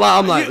 I can't lie.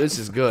 I'm like, this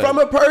is good. From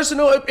a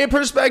personal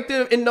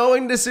perspective and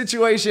knowing the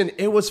situation,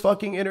 it was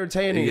fucking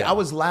entertaining. Yeah. I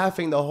was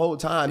laughing the whole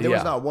time. There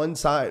was not one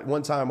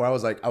time where I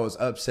was like, I was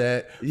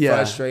upset,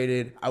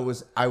 frustrated. I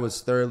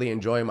was thoroughly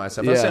enjoying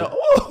myself. I said,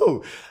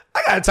 oh,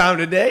 I got time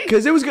today.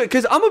 Because it was good.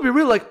 Because I'm going to be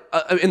real, like,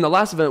 in the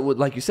last event, with,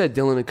 like you said,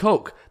 Dylan and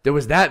Coke, there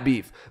was that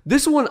beef.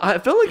 This one, I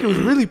felt like it was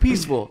really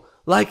peaceful.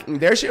 Like,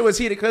 their shit was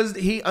heated because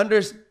he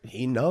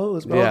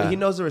knows, bro. Yeah. He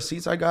knows the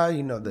receipts I got.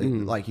 He know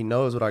like he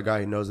knows what I got.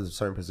 He knows the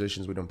certain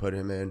positions we don't put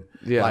him in.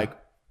 Yeah.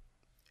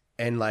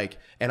 And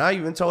I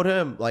even told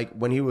him, like,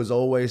 when he was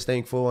always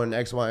thankful and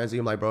X, Y, and Z,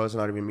 I'm like, bro, it's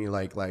not even me.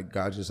 Like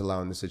God's just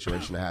allowing the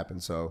situation to happen.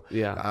 So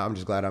I'm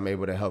just glad I'm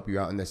able to help you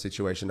out in this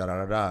situation.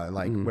 And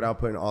like without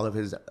putting all of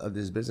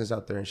his business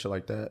out there and shit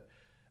like that.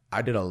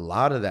 I did a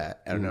lot of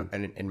that,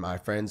 and my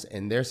friends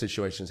in their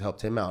situations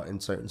helped him out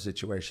in certain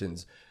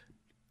situations.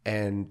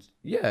 And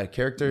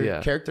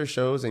character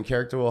shows, and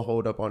character will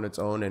hold up on its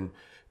own, and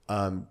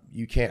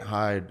you can't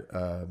hide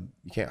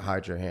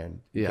your hand.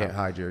 You can't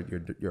hide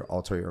your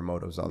ulterior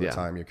motives all the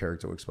time. Your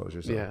character will expose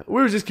yourself. Yeah,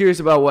 we were just curious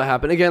about what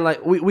happened. Again,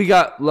 like we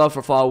got love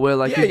for Fahwill.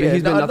 Like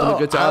he's been nothing but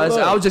good to us.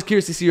 I was just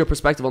curious to see your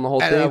perspective on the whole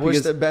thing. I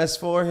wish the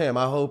best for him.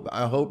 I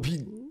hope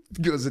he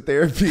goes to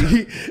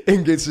therapy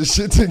and gets his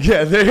shit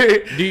together.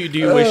 Do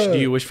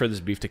you wish for this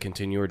beef to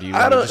continue, or do you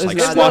want to just like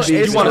squash? Do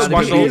you want to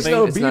squash the whole thing?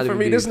 No beef for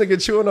me. This nigga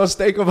chewing on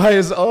steak by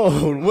his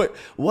own.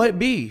 What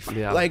beef?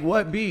 Yeah. Like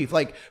what beef?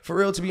 Like for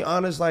real, to be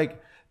honest,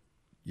 like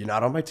you're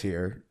not on my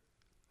tier.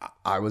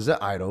 I was an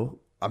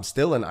idol. I'm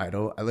still an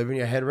idol. I live in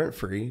your head rent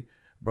free.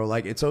 Bro,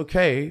 like, it's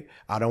okay.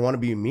 I don't want to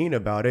be mean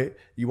about it.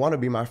 You want to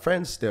be my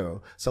friend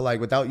still. So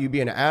like without you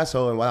being an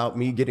asshole and without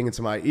me getting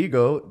into my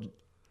ego,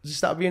 just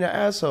stop being an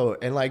asshole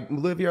and like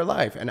live your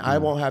life, and I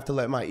won't have to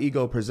let my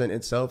ego present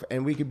itself,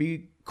 and we could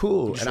be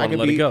cool, and I can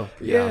let it go.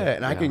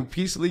 I can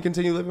peacefully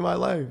continue living my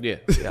life. Yeah.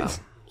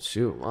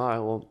 Shoot. All right.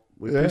 Well,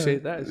 we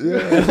appreciate that.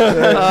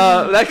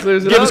 Yeah. That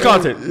clears it up. Give us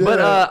content.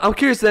 But I'm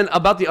curious then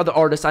about the other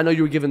artists. I know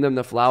you were giving them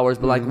the flowers,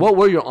 but like, what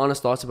were your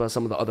honest thoughts about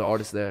some of the other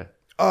artists there?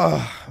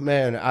 Oh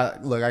man,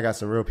 I got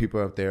some real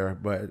people up there,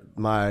 but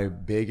my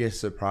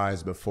biggest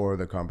surprise before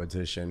the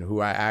competition,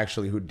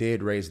 who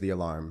did raise the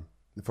alarm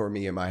for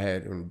me in my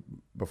head, and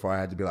before I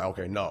had to be like,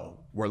 okay, no,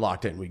 we're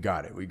locked in, we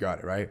got it,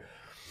 right?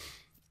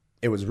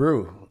 It was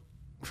Rue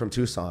from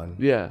Tucson.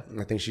 Yeah,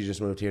 I think she just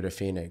moved here to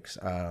Phoenix.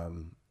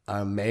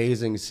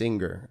 Amazing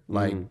singer,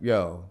 like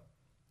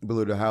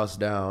blew the house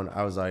down.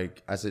 I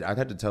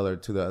had to tell her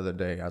the other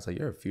day. I was like,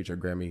 you're a future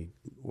Grammy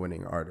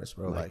winning artist,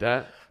 bro. Like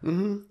that.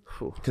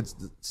 Could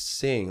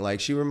sing. Like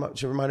she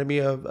reminded me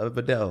of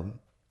Adele.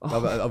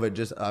 Of it,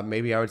 just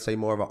maybe I would say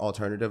more of an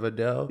alternative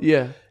Adele.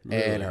 Yeah.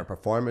 And her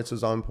performance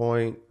was on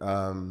point.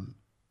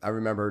 I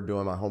remember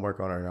doing my homework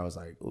on her, and I was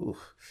like, ooh,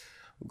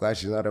 I'm glad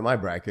she's not in my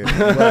bracket.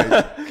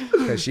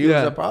 Because she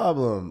was a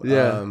problem.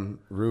 Yeah.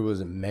 Rue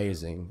was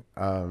amazing.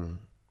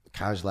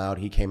 Kaj Loud,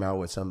 he came out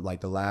with some,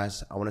 like I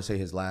want to say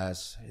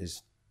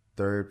his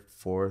third,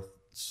 fourth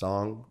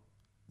song.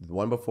 The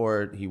one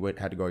before he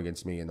had to go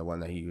against me, and the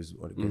one that he used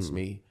against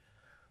me.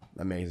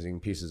 Amazing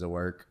pieces of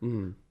work.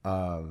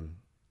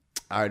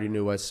 I already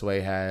knew what Sway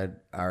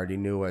had. I already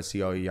knew what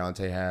C.O.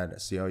 Yante had.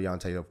 C.O.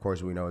 Yante, of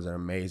course, we know is an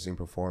amazing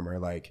performer.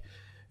 Like,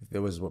 if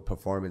there was a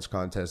performance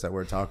contest that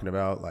we're talking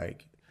about,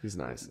 like, he's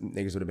nice.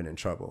 Niggas would have been in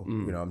trouble.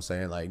 You know what I'm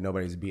saying? Like,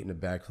 nobody's beating a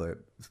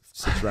backflip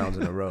 6 rounds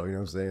in a row. You know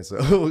what I'm saying?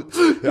 So,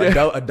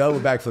 a double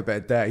backflip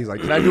at that. He's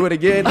like, can I do it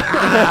again?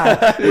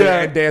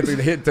 And dancing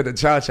the hit to the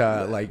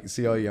cha-cha. Like,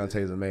 C.O. Yante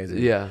is amazing.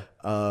 Yeah.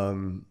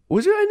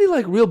 Was there any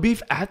like real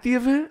beef at the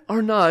event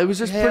or not? It was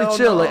just pretty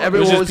chill. No. Like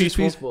everyone was just just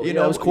peaceful. You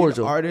know, it was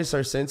cordial. Artists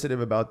are sensitive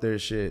about their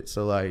shit.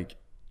 So like,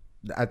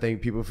 I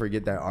think people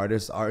forget that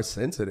artists are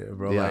sensitive,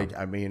 bro. Yeah. Like,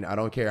 I mean, I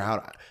don't care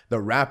how the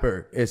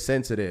rapper is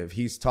sensitive.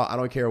 I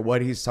don't care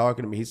what he's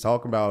talking to me. He's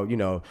talking about,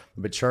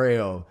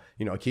 betrayal,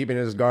 keeping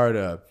his guard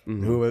up,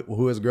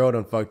 who his girl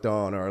done fucked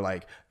on, or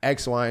like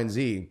X, Y, and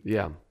Z.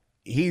 Yeah.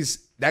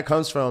 That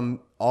comes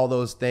from all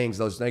those things,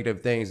 those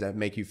negative things that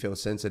make you feel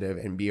sensitive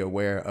and be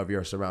aware of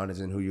your surroundings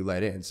and who you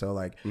let in. So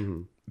like,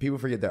 people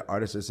forget that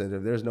artists are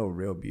sensitive. There's no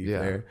real beef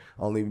there.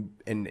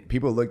 And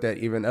people looked at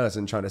even us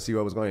and trying to see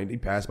what was going on. He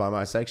passed by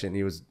my section.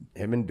 He was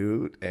him and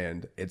dude,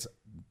 and it's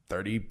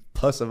 30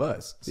 plus of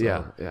us.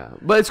 So. Yeah.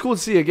 But it's cool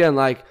to see again,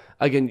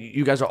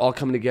 you guys are all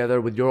coming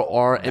together with your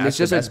art, and it's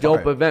just a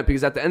dope event,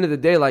 because at the end of the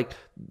day, like,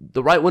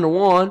 the right winner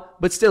won,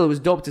 but still it was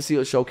dope to see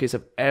a showcase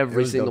of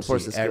every single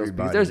person's skills.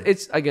 Because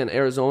it's again,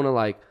 Arizona,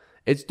 like,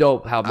 it's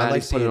dope how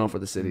Matty's putting on for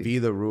the city.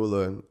 Vida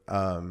Rula,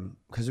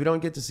 because we don't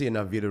get to see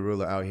enough Vida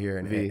Rula out here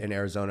in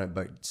Arizona,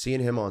 but seeing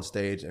him on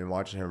stage and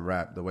watching him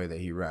rap the way that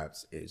he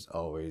raps is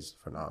always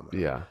phenomenal.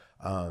 Yeah.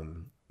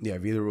 Yeah,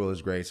 Be The Rule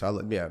is great. So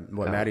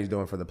what Matty's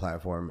doing for the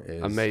platform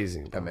is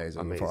amazing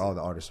for all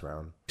the artists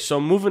around. So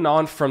moving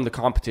on from the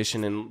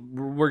competition,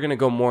 and we're gonna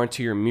go more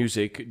into your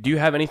music. Do you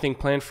have anything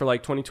planned for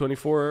like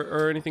 2024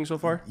 or anything so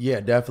far?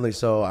 Yeah, definitely.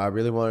 So I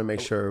really want to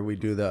make sure we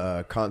do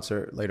the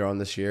concert later on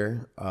this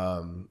year.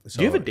 So do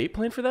you have a date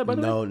planned for that? By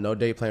the way, no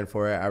date planned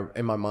for it.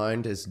 In my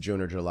mind, it's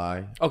June or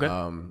July. Okay.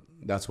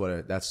 That's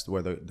where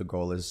the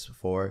goal is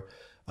for.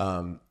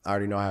 I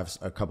already know I have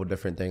a couple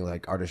different things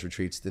like artist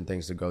retreats and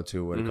things to go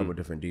to with a couple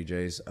different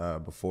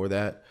DJs before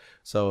that.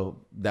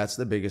 So that's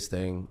the biggest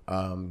thing.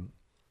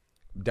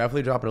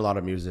 Definitely dropping a lot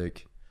of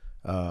music.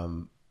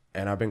 And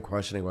I've been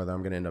questioning whether I'm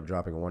going to end up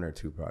dropping 1 or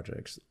 2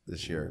 projects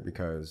this year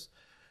because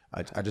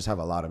I just have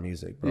a lot of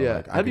music, bro. Yeah.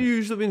 Like, have you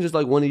usually been just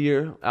like 1 a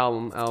year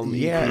album?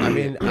 Yeah. I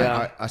mean,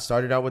 yeah. I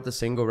started out with the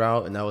single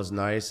route and that was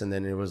nice. And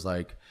then it was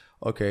like,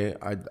 okay,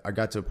 I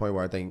got to a point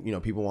where I think,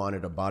 people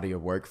wanted a body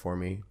of work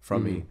from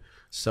me.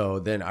 So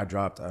then I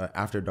dropped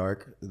After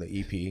Dark, the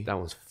EP. That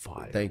was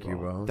fire. Thank you,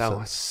 bro. That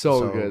was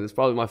so good. It's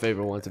probably my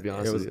favorite one, to be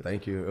honest with you.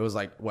 Thank you. It was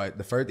like,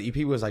 the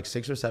EP was like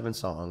 6 or 7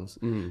 songs.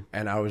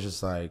 And I was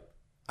just like,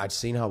 I'd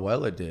seen how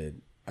well it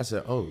did. I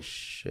said, oh,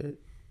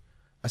 shit.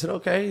 I said,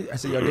 okay. I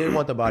said, I didn't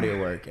want the body of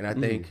work. And I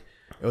think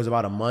it was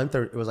about a month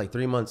or it was like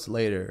 3 months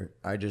later,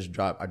 I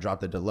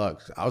dropped the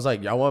deluxe. I was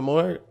like, y'all want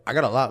more? I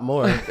got a lot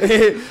more.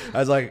 I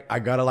was like, I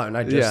got a lot. And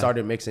I just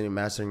started mixing and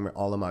mastering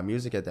all of my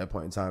music at that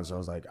point in time. So I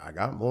was like, I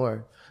got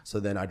more. So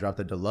then I dropped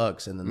the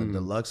deluxe and then the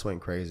deluxe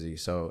went crazy.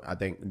 So I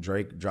think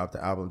Drake dropped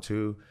the album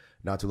too.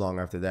 Not too long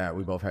after that,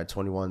 we both had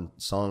 21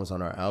 songs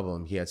on our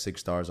album. He had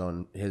 6 stars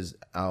on his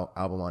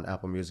album on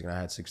Apple Music and I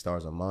had 6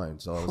 stars on mine.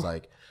 So I was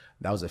like,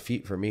 that was a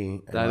feat for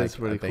me. And that is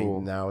really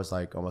cool. Now it's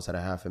like almost at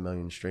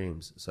 500,000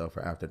 streams. So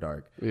for After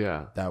Dark,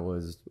 that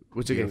was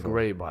which again,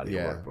 great body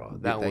work, bro.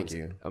 That was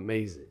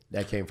amazing.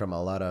 That came from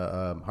a lot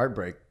of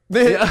heartbreak.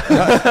 This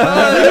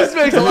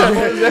makes a lot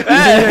more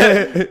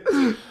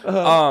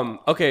sense.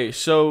 Okay,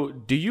 so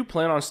do you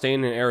plan on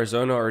staying in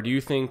Arizona, or do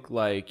you think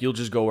like you'll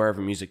just go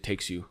wherever music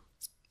takes you?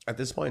 At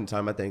this point in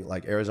time, I think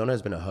like Arizona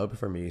has been a hub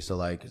for me. So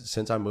like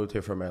since I moved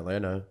here from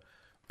Atlanta,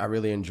 I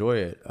really enjoy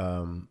it.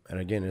 And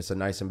again, it's a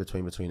nice in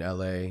between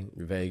LA,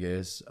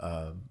 Vegas.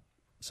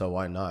 So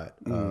why not?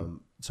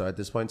 So at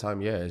this point in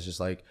time, it's just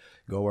like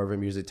go wherever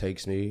music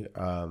takes me.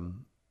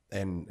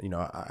 And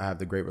I have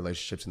the great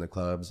relationships in the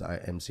clubs.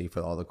 I MC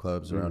for all the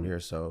clubs around here.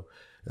 So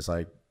it's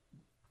like,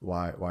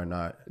 why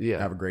not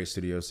have a great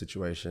studio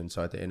situation?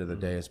 So at the end of the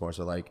day, it's more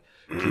so like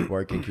keep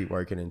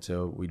working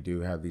until we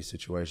do have these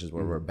situations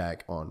where we're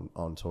back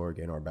on tour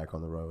again or back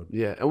on the road.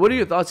 Yeah. And what are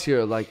your thoughts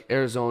here, like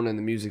Arizona and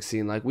the music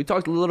scene? Like we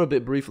talked a little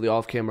bit briefly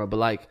off camera, but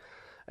like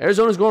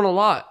Arizona's growing a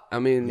lot. I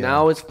mean,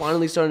 now it's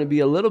finally starting to be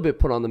a little bit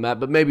put on the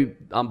map, but maybe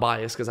I'm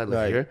biased because I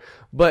live here.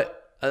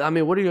 But I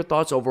mean, what are your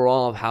thoughts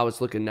overall of how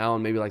it's looking now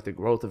and maybe like the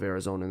growth of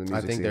Arizona in the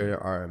music scene? I think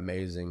there are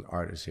amazing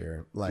artists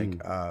here.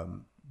 Like,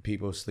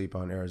 people sleep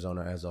on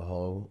Arizona as a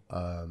whole.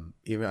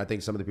 Even I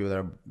think some of the people that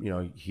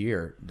are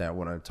here that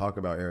want to talk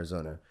about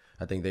Arizona,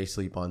 I think they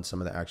sleep on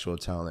some of the actual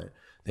talent.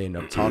 They end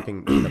up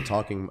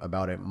talking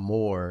about it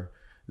more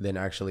than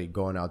actually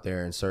going out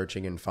there and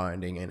searching and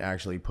finding and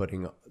actually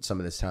putting some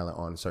of this talent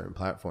on certain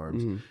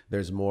platforms.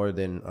 There's more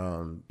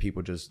than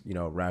people just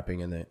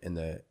rapping in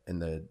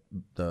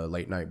the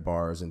late night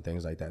bars and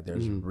things like that.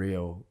 There's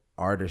real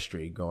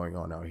artistry going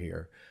on out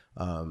here.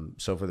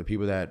 So for the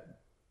people that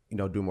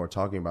do more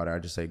talking about it, I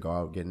just say go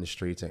out, get in the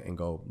streets and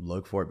go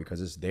look for it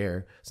because it's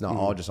there. It's not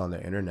all just on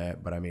the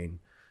internet, but I mean,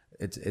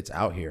 it's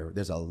out here.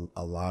 There's a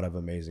lot of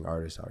amazing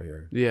artists out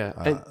here. Yeah.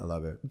 I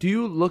love it. Do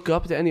you look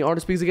up to any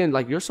artists? Because again,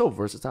 like you're so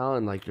versatile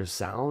and like your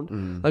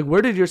sound, like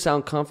where did your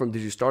sound come from?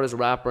 Did you start as a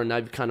rapper and now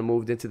you've kind of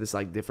moved into this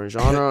like different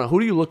genre? Who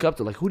do you look up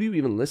to? Like who do you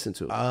even listen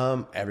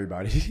to?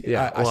 Everybody.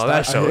 Yeah.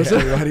 that shows.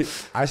 Everybody.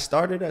 I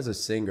started as a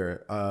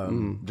singer,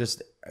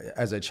 just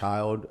as a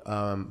child.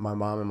 My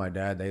mom and my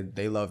dad,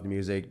 they loved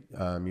music,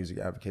 music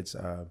advocates.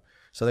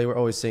 So they were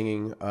always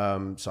singing.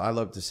 So I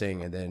loved to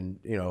sing. And then,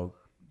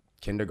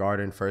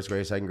 kindergarten, first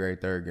grade, second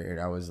grade, third grade,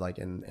 I was like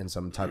in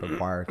some type of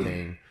choir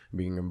thing,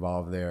 being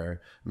involved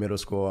there. Middle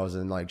school, I was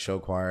in like show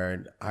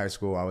choir. High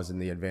school, I was in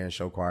the advanced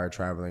show choir,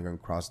 traveling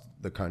across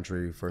the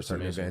country for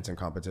certain events and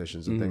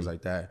competitions and things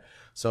like that.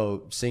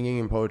 So singing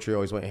and poetry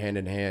always went hand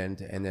in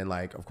hand. And then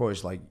like, of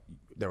course, like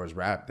there was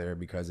rap there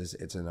because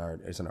it's in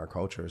our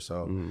culture.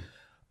 So,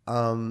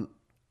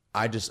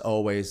 I just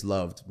always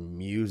loved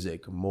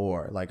music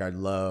more. Like I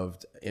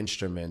loved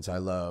instruments. I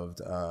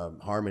loved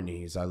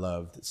harmonies. I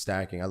loved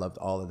stacking. I loved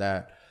all of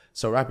that.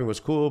 So rapping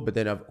was cool. But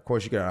then, of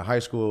course, you get out of high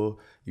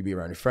school, you be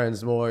around your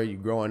friends more. You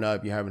growing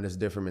up, you having this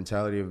different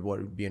mentality of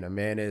what being a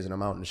man is. And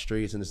I'm out in the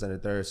streets and this and the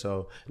third.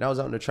 So and I was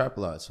out in the trap a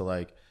lot. So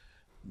like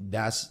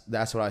that's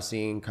what I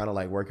seen kind of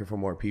like working for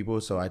more people.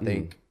 So I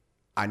think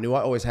I knew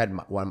I always had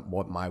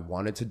what I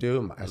wanted to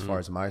do as far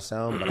as my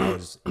sound, but I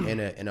was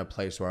in a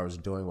place where I was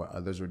doing what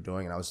others were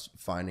doing and I was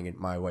finding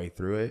my way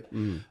through it.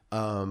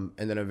 And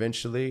then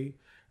eventually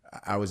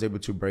I was able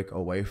to break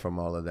away from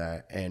all of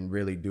that and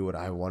really do what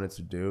I wanted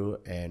to do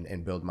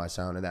and build my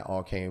sound. And that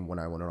all came when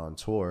I went on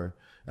tour.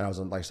 And I was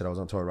on, like I said, I was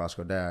on tour with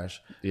Roscoe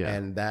Dash. Yeah.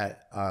 And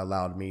that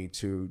allowed me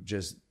to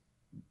just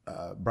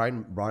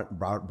broaden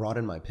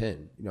my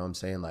pen. You know what I'm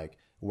saying? Like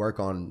work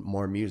on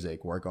more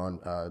music, work on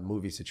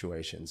movie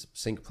situations,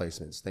 sync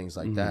placements, things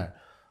like that.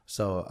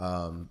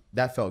 So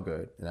that felt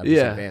good, and I've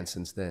just advanced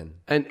since then.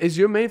 And is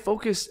your main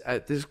focus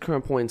at this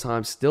current point in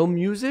time still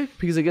music?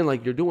 Because again,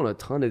 like you're doing a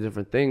ton of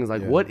different things.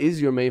 Like, what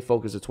is your main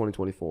focus of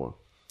 2024?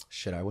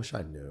 Shit, I wish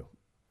I knew.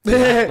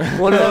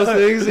 One of those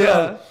things,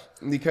 yeah.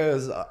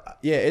 Because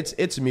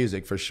it's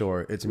music for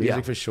sure. It's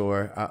music for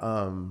sure.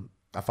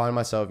 I find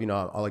myself, you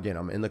know,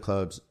 I'm in the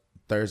clubs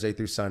Thursday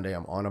through Sunday.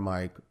 I'm on a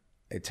mic.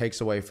 It takes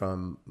away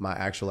from my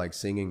actual like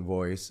singing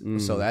voice,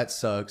 so that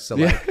sucks. So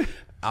like.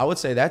 I would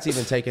say that's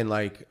even taken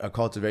like a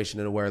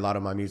cultivation into where a lot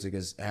of my music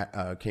is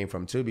came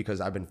from too,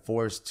 because I've been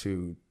forced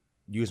to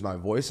use my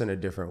voice in a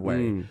different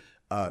way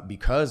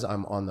because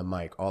I'm on the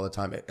mic all the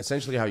time.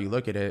 Essentially, how you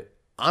look at it,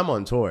 I'm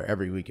on tour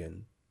every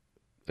weekend.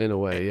 In a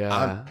way,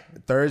 yeah.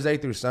 Thursday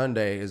through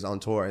Sunday is on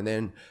tour, and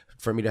then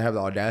for me to have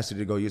the audacity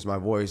to go use my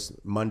voice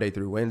Monday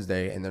through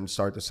Wednesday, and then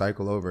start the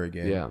cycle over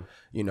again. Yeah,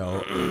 you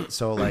know.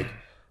 So like,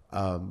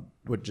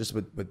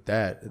 with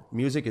that,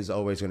 music is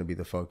always going to be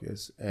the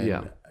focus,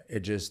 and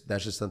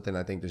that's just something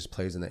I think just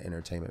plays in the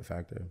entertainment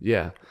factor.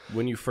 Yeah.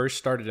 When you first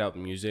started out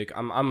music,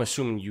 I'm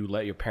assuming you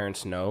let your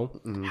parents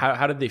know.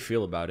 How did they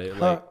feel about it?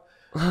 Like,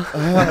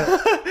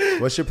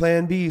 what's your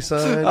plan B,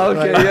 son?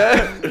 Okay,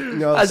 like, you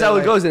know, that's how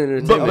it goes in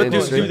entertainment.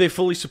 But do they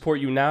fully support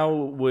you now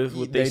with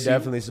what they see? They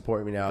definitely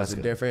support me now. That's it's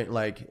a different,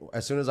 like,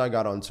 as soon as I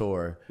got on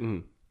tour,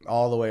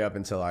 all the way up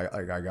until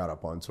I got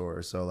up on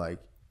tour. So like,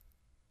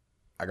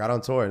 I got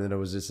on tour, and then it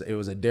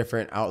was a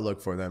different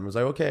outlook for them. It was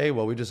like, okay,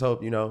 well, we just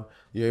hope, you know,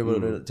 you're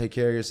able to take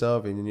care of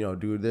yourself and, you know,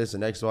 do this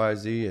and X, Y,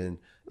 Z. And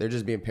they're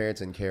just being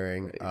parents and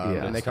caring.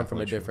 And they come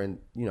from a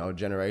different, you know,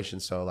 generation.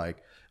 So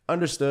like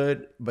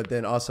understood. But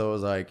then also it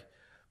was like,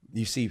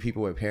 you see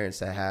people with parents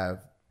that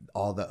have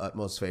all the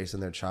utmost faith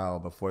in their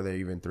child before they're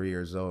even 3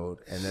 years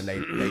old. And then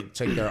they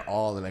take their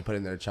all and they put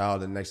in their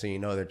child. And next thing you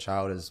know, their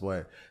child is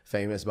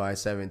famous by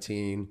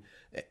 17,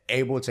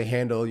 able to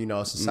handle, you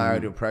know,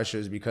 societal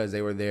pressures because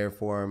they were there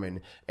for him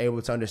and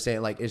able to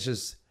understand. Like, it's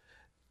just,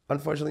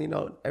 unfortunately, you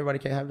know, everybody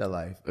can't have that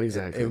life.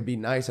 Exactly. It would be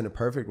nice in a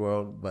perfect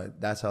world,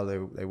 but that's how they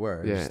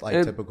were. Yeah. Just like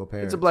and typical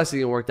parents. It's a blessing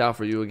it worked out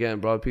for you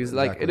again, bro. Because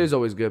like it is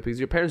always good because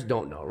your parents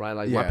don't know, right?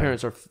 Like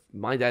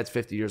my dad's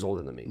 50 years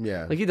older than me.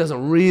 Yeah. Like he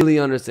doesn't really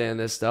understand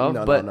this stuff.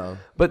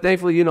 But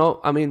thankfully, you know,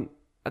 I mean,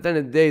 at the end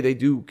of the day, they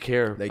do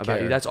care about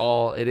you. That's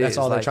all it is. That's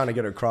all they're trying to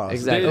get across.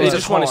 Exactly. They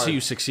just want to see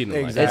you succeed in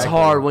life. Exactly. It's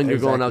hard when you're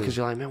going out because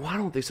you're like, man, why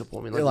don't they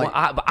support me? Like,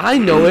 but I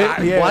know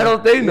it. Why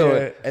don't they know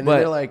it? And then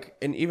they're like,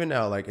 and even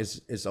now, like,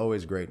 it's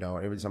always great now.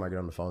 Every time I get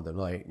on the phone, they're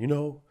like, you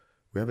know,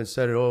 we haven't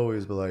said it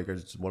always, but like, I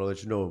just want to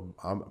let you know,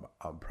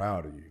 I'm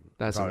proud of you.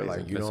 That's amazing.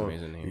 Like,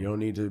 you don't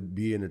need to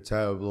be in the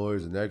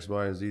tabloids and X,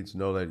 Y, and Z to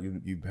know that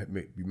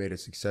you made a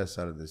success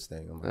out of this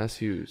thing. I'm like, that's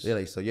huge. Yeah,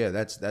 like, so yeah,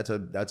 that's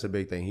a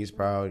big thing. He's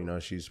proud, you know,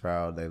 she's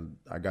proud.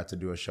 I got to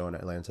do a show in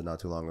Atlanta not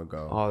too long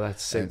ago. Oh,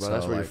 that's sick, bro. So,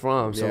 that's where you're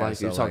from. So like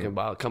you're talking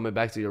about coming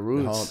back to your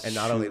roots. And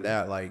not only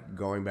that, like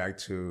going back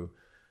to,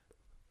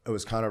 it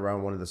was kind of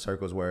around one of the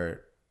circles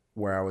where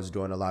I was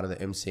doing a lot of the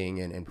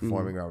emceeing and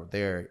performing out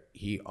there.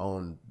 He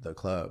owned the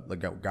club.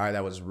 Like a guy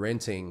that was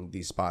renting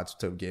these spots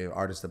to give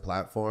artists a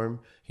platform,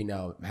 he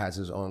now has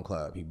his own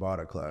club. He bought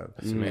a club.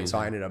 And so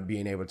I ended up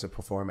being able to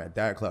perform at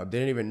that club.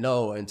 Didn't even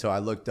know until I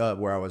looked up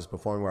where I was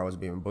performing, where I was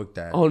being booked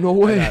at. Oh, no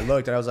way. And I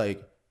looked and I was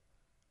like,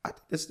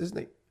 this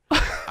nigga.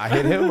 I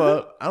hit him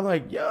up. I'm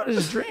like, yo, this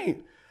is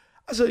Dream.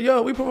 I said,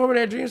 yo, we performing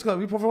at Dreams Club.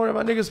 We performing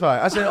at my nigga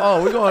spot. I said,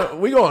 oh,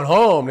 we going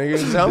home, nigga.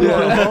 So I'm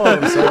going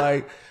home. So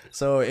like,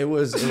 so it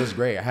was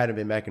great. I hadn't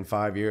been back in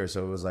 5 years,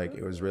 so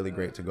it was really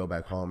great to go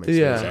back home and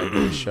see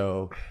a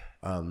show,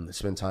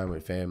 spend time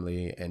with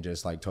family, and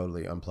just like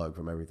totally unplug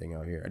from everything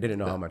out here. I didn't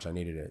know how much I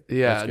needed it.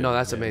 Yeah,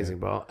 that's amazing,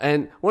 bro.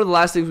 And one of the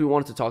last things we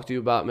wanted to talk to you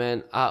about,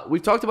 man,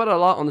 we've talked about it a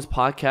lot on this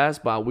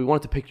podcast, but we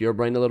wanted to pick your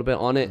brain a little bit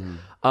on it.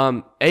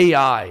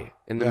 AI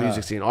in the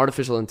music scene,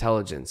 artificial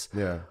intelligence.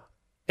 Yeah.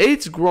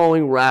 It's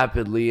growing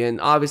rapidly, and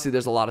obviously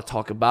there's a lot of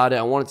talk about it.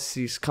 I wanted to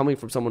see, coming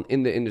from someone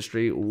in the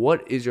industry,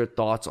 what is your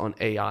thoughts on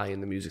AI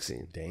in the music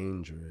scene?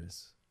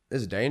 Dangerous.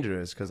 It's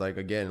dangerous because, like,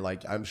 again,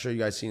 like, I'm sure you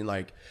guys seen,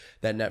 like,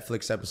 that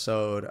Netflix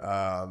episode.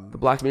 The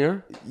Black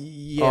Mirror?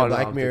 Yeah,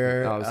 Black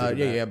Mirror.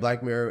 Yeah,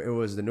 Black Mirror. It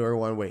was the newer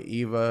one with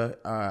Eva.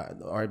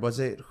 Or was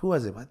it? Who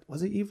was it?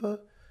 Was it Eva?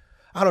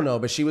 I don't know,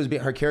 but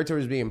her character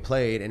was being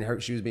played,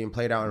 and she was being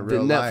played out in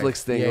real life. The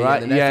Netflix thing,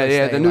 right?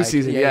 The new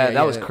season.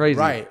 That was crazy.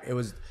 Right. It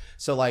was.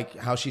 So like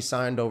how she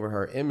signed over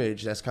her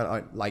image, that's kind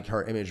of like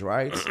her image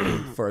rights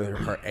for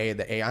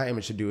the AI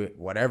image to do it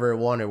whatever it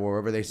wanted,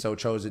 wherever they so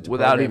chose it to,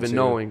 without even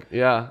knowing.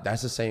 Yeah,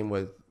 that's the same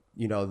with,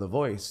 you know, the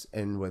voice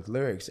and with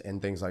lyrics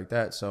and things like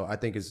that. So I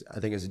think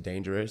it's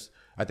dangerous.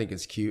 I think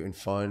it's cute and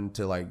fun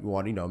to like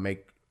want, you know,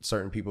 make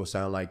certain people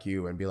sound like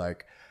you and be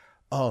like,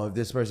 oh, if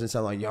this person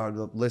sound like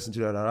y'all listen to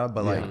that,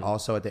 but like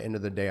also at the end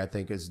of the day, I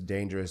think it's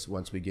dangerous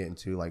once we get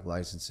into like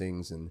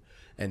licensings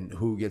and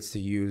who gets to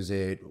use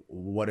it,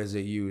 what is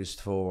it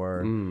used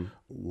for,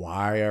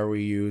 why are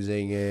we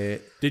using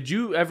it? Did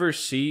you ever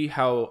see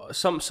how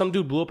some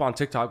dude blew up on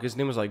TikTok? His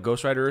name was like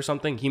Ghostwriter or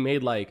something. He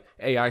made like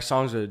AI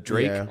songs of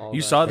Drake. Yeah.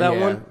 You saw that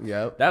one?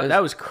 Yep.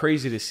 That was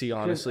crazy to see,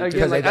 honestly.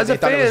 Because Because they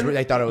thought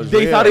it was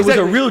They real. thought it was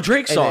a real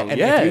Drake song. And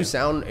yeah.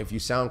 if you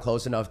sound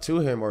close enough to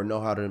him or know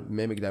how to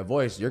mimic that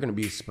voice, you're gonna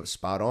be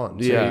spot on.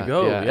 So Yeah, you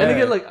go. yeah. Yeah. And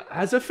again, like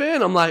as a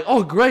fan, I'm like,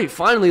 oh great,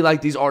 finally,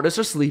 like these artists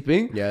are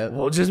sleeping. Yeah.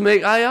 We'll just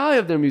make AI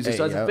of their music. Hey,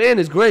 So as a yep. fan,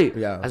 it's great.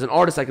 Yeah. As an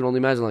artist, I can only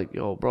imagine like,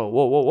 yo, bro,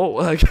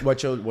 whoa, like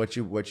what you'll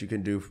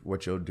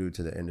do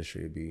to the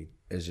industry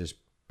is just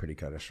pretty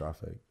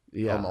catastrophic.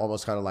 Yeah.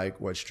 Almost kind of like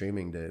what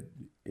streaming did.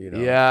 You know.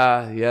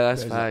 yeah,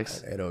 that's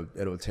facts.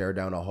 It'll tear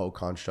down a whole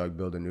construct,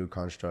 build a new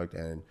construct,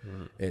 and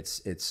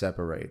it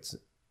separates.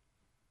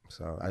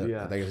 So I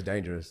think it's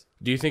dangerous.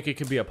 Do you think it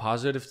could be a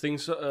positive thing?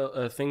 So,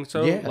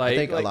 Yeah, like, I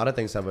think a lot of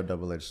things have a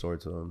double-edged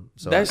sword to them.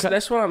 So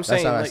that's what I'm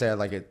saying. That's how I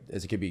like, say like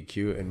it could be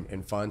cute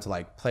and fun to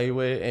like play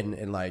with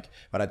and like,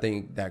 but I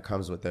think that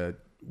comes with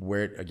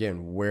where are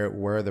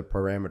the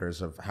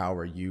parameters of how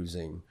we're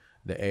using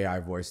the AI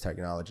voice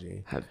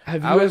technology. Have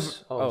you I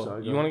was, ever?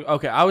 Sorry. you want to?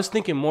 Okay, I was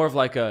thinking more of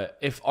like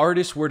if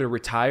artists were to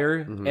retire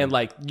and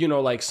like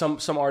like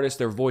some artists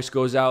their voice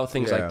goes out,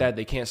 things like that,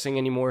 they can't sing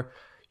anymore.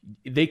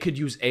 They could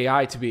use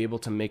AI to be able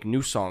to make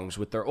new songs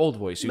with their old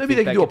voice. Maybe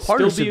they could do a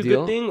partnership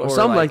deal or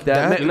something like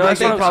that. I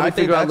think probably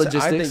figure out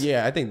logistics.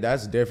 I think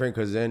that's different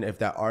because then if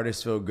that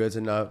artist feels good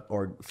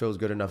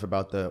enough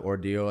about the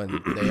ordeal and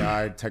the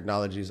AI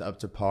technology is up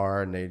to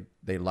par and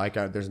they like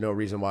it, there's no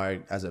reason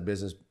why as a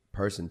business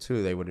person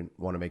too they wouldn't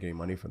want to make any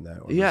money from that.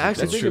 Yeah,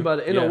 actually think about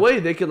it. In a way,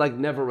 they could like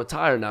never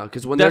retire now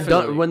because when Definitely.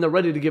 they're done, when they're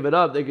ready to give it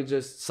up, they could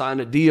just sign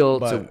a deal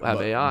to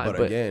have AI.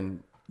 But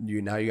again, you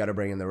got to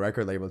bring in the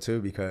record label too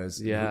because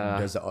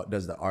does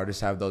the artist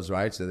have those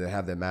rights? Do they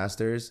have the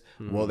masters?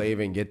 Will they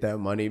even get that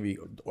money?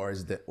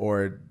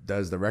 Or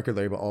does the record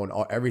label own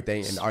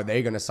everything? And are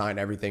they going to sign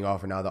everything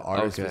off? And now the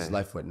artist is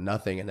left with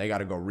nothing, and they got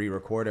to go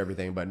re-record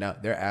everything. But now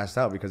they're asked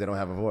out because they don't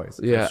have a voice.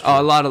 Yeah,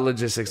 a lot of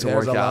logistics to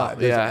work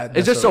out. Yeah,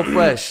 it's just so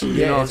fresh,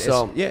 you know.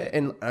 So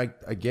and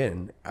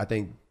again, I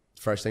think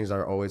fresh things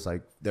are always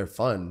like they're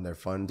fun. They're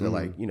fun to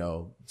like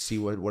see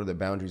what are the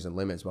boundaries and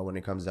limits. But when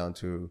it comes down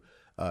to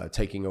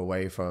taking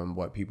away from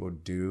what people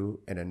do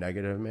in a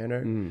negative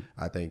manner,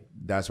 I think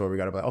that's where we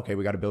got to be like, okay,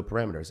 we got to build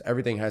parameters.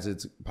 Everything has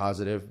its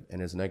positive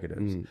and its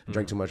negatives.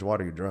 Drink too much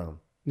water, you drown.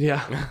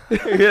 yeah,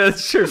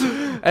 that's true.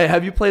 Hey,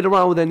 have you played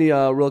around with any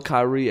Real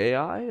Khiry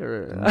AI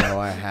or? No,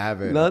 I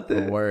haven't. Nothing.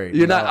 Don't worry.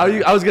 You're not. Are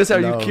you? I was gonna say,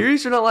 are you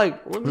curious? You're not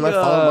like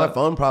my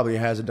phone probably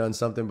has done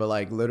something, but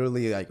like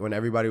literally, like when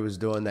everybody was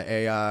doing the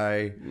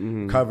AI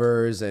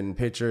covers and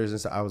pictures and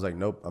stuff, I was like,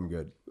 nope, I'm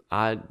good.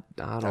 I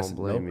don't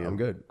blame you. I'm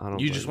good.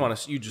 You just want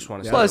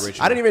to Plus,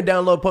 start I didn't even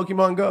download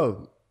Pokemon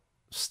Go.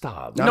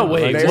 Stop. No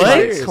way. Very What?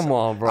 serious. Come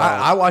on, bro.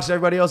 I watched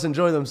everybody else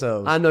enjoy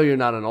themselves. I know you're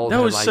not an old. That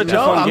head was like such a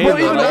that. fun game.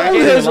 Even Bro.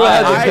 old heads will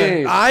have the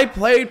game. I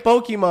played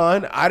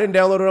Pokemon. I didn't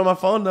download it on my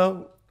phone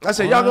though. I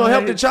said, y'all gonna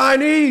help the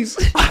Chinese.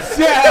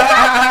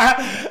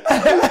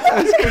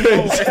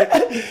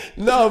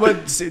 No,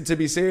 but to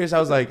be serious, I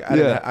was like, I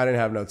didn't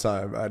have no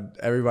time.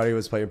 Everybody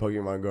was playing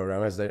Pokemon Go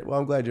around. I said, well,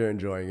 I'm glad you're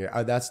enjoying it.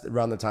 That's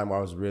around the time where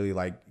I was really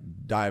like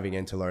diving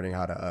into learning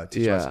how to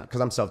teach myself because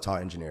I'm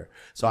self-taught engineer.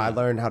 So I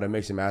learned how to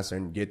mix and master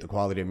and get the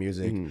quality of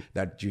music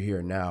that you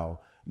hear now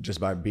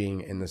just by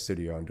being in the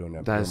studio and doing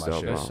that. That's my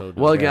dope, shit. bro. so dope.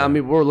 Well, again, I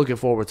mean, we're looking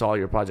forward to all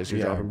your projects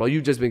you're dropping, bro.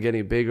 You've just been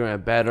getting bigger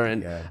and better.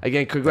 And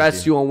again,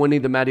 congrats to you on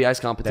winning the Matty Ice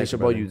competition,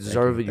 bro. You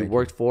deserve it. You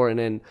worked for it. And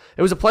then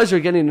it was a pleasure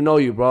getting to know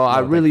you, bro. I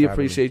really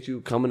appreciate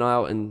you coming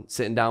out and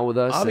sitting down with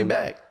us. I'll be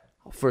back.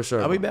 For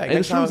sure. I'll be back. And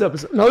Next time.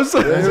 episode. No, it's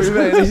I'm just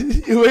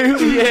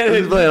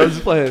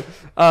playing.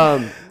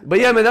 But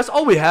yeah, man, that's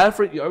all we had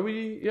for you. Are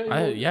we?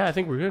 Yeah, I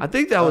think we're good. I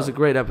think that was a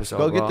great episode.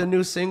 Go bro. get the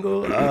new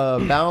single,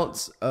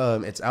 Bounce.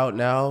 It's out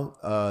now.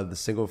 The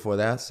single for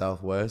that,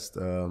 Southwest,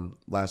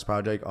 last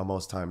project,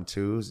 Almost Time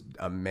 2, is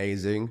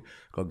amazing.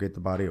 Go get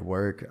the body of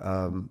work.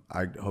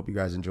 I hope you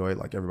guys enjoy it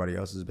like everybody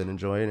else has been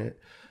enjoying it.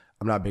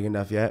 I'm not big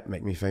enough yet.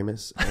 Make me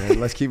famous.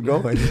 And let's keep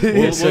going.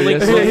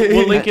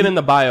 We'll link it in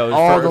the bio.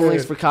 All the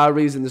links for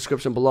Khiry's in the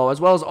description below, as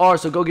well as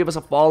ours. So go give us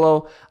a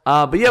follow.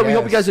 But yeah, we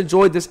hope you guys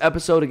enjoyed this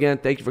episode. Again,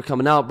 thank you for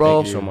coming out, bro.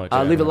 Thank you so much.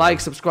 Leave a like,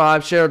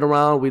 subscribe, share it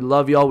around. We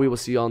love y'all. We will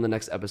see you on the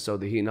next episode.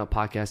 The Heating Up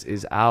Podcast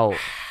is out.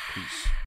 Peace.